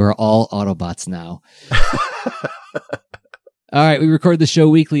re-experience. You are all Autobots now. All right, we record the show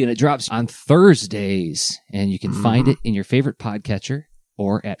weekly, and it drops on Thursdays. And you can find it in your favorite podcatcher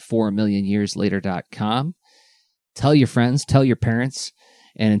or at 4millionyearslater.com. Tell your friends, tell your parents.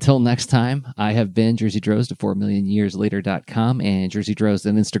 And until next time, I have been Jersey Drozd of 4millionyearslater.com and Jersey Drozd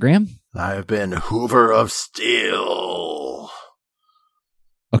on Instagram. I have been Hoover of Steel.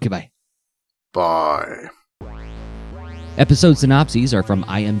 Okay, bye. Bye. Episode synopses are from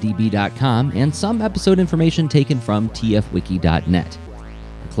imdb.com and some episode information taken from tfwiki.net.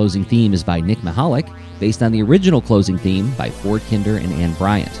 The closing theme is by Nick Mihalik, based on the original closing theme by Ford Kinder and Ann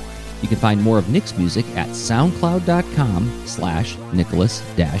Bryant. You can find more of Nick's music at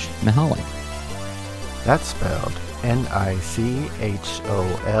soundcloud.com/Nicholas-Mihalik. That's spelled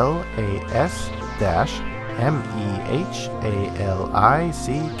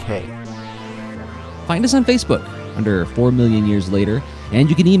NICHOLAS-MEHALICK. Find us on Facebook under 4 Million Years Later, and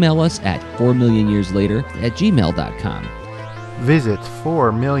you can email us at 4millionyearslater@gmail.com. Visit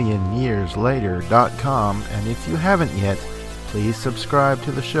 4millionyearslater.com, and if you haven't yet, please subscribe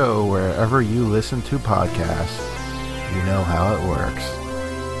to the show wherever you listen to podcasts. You know how it works.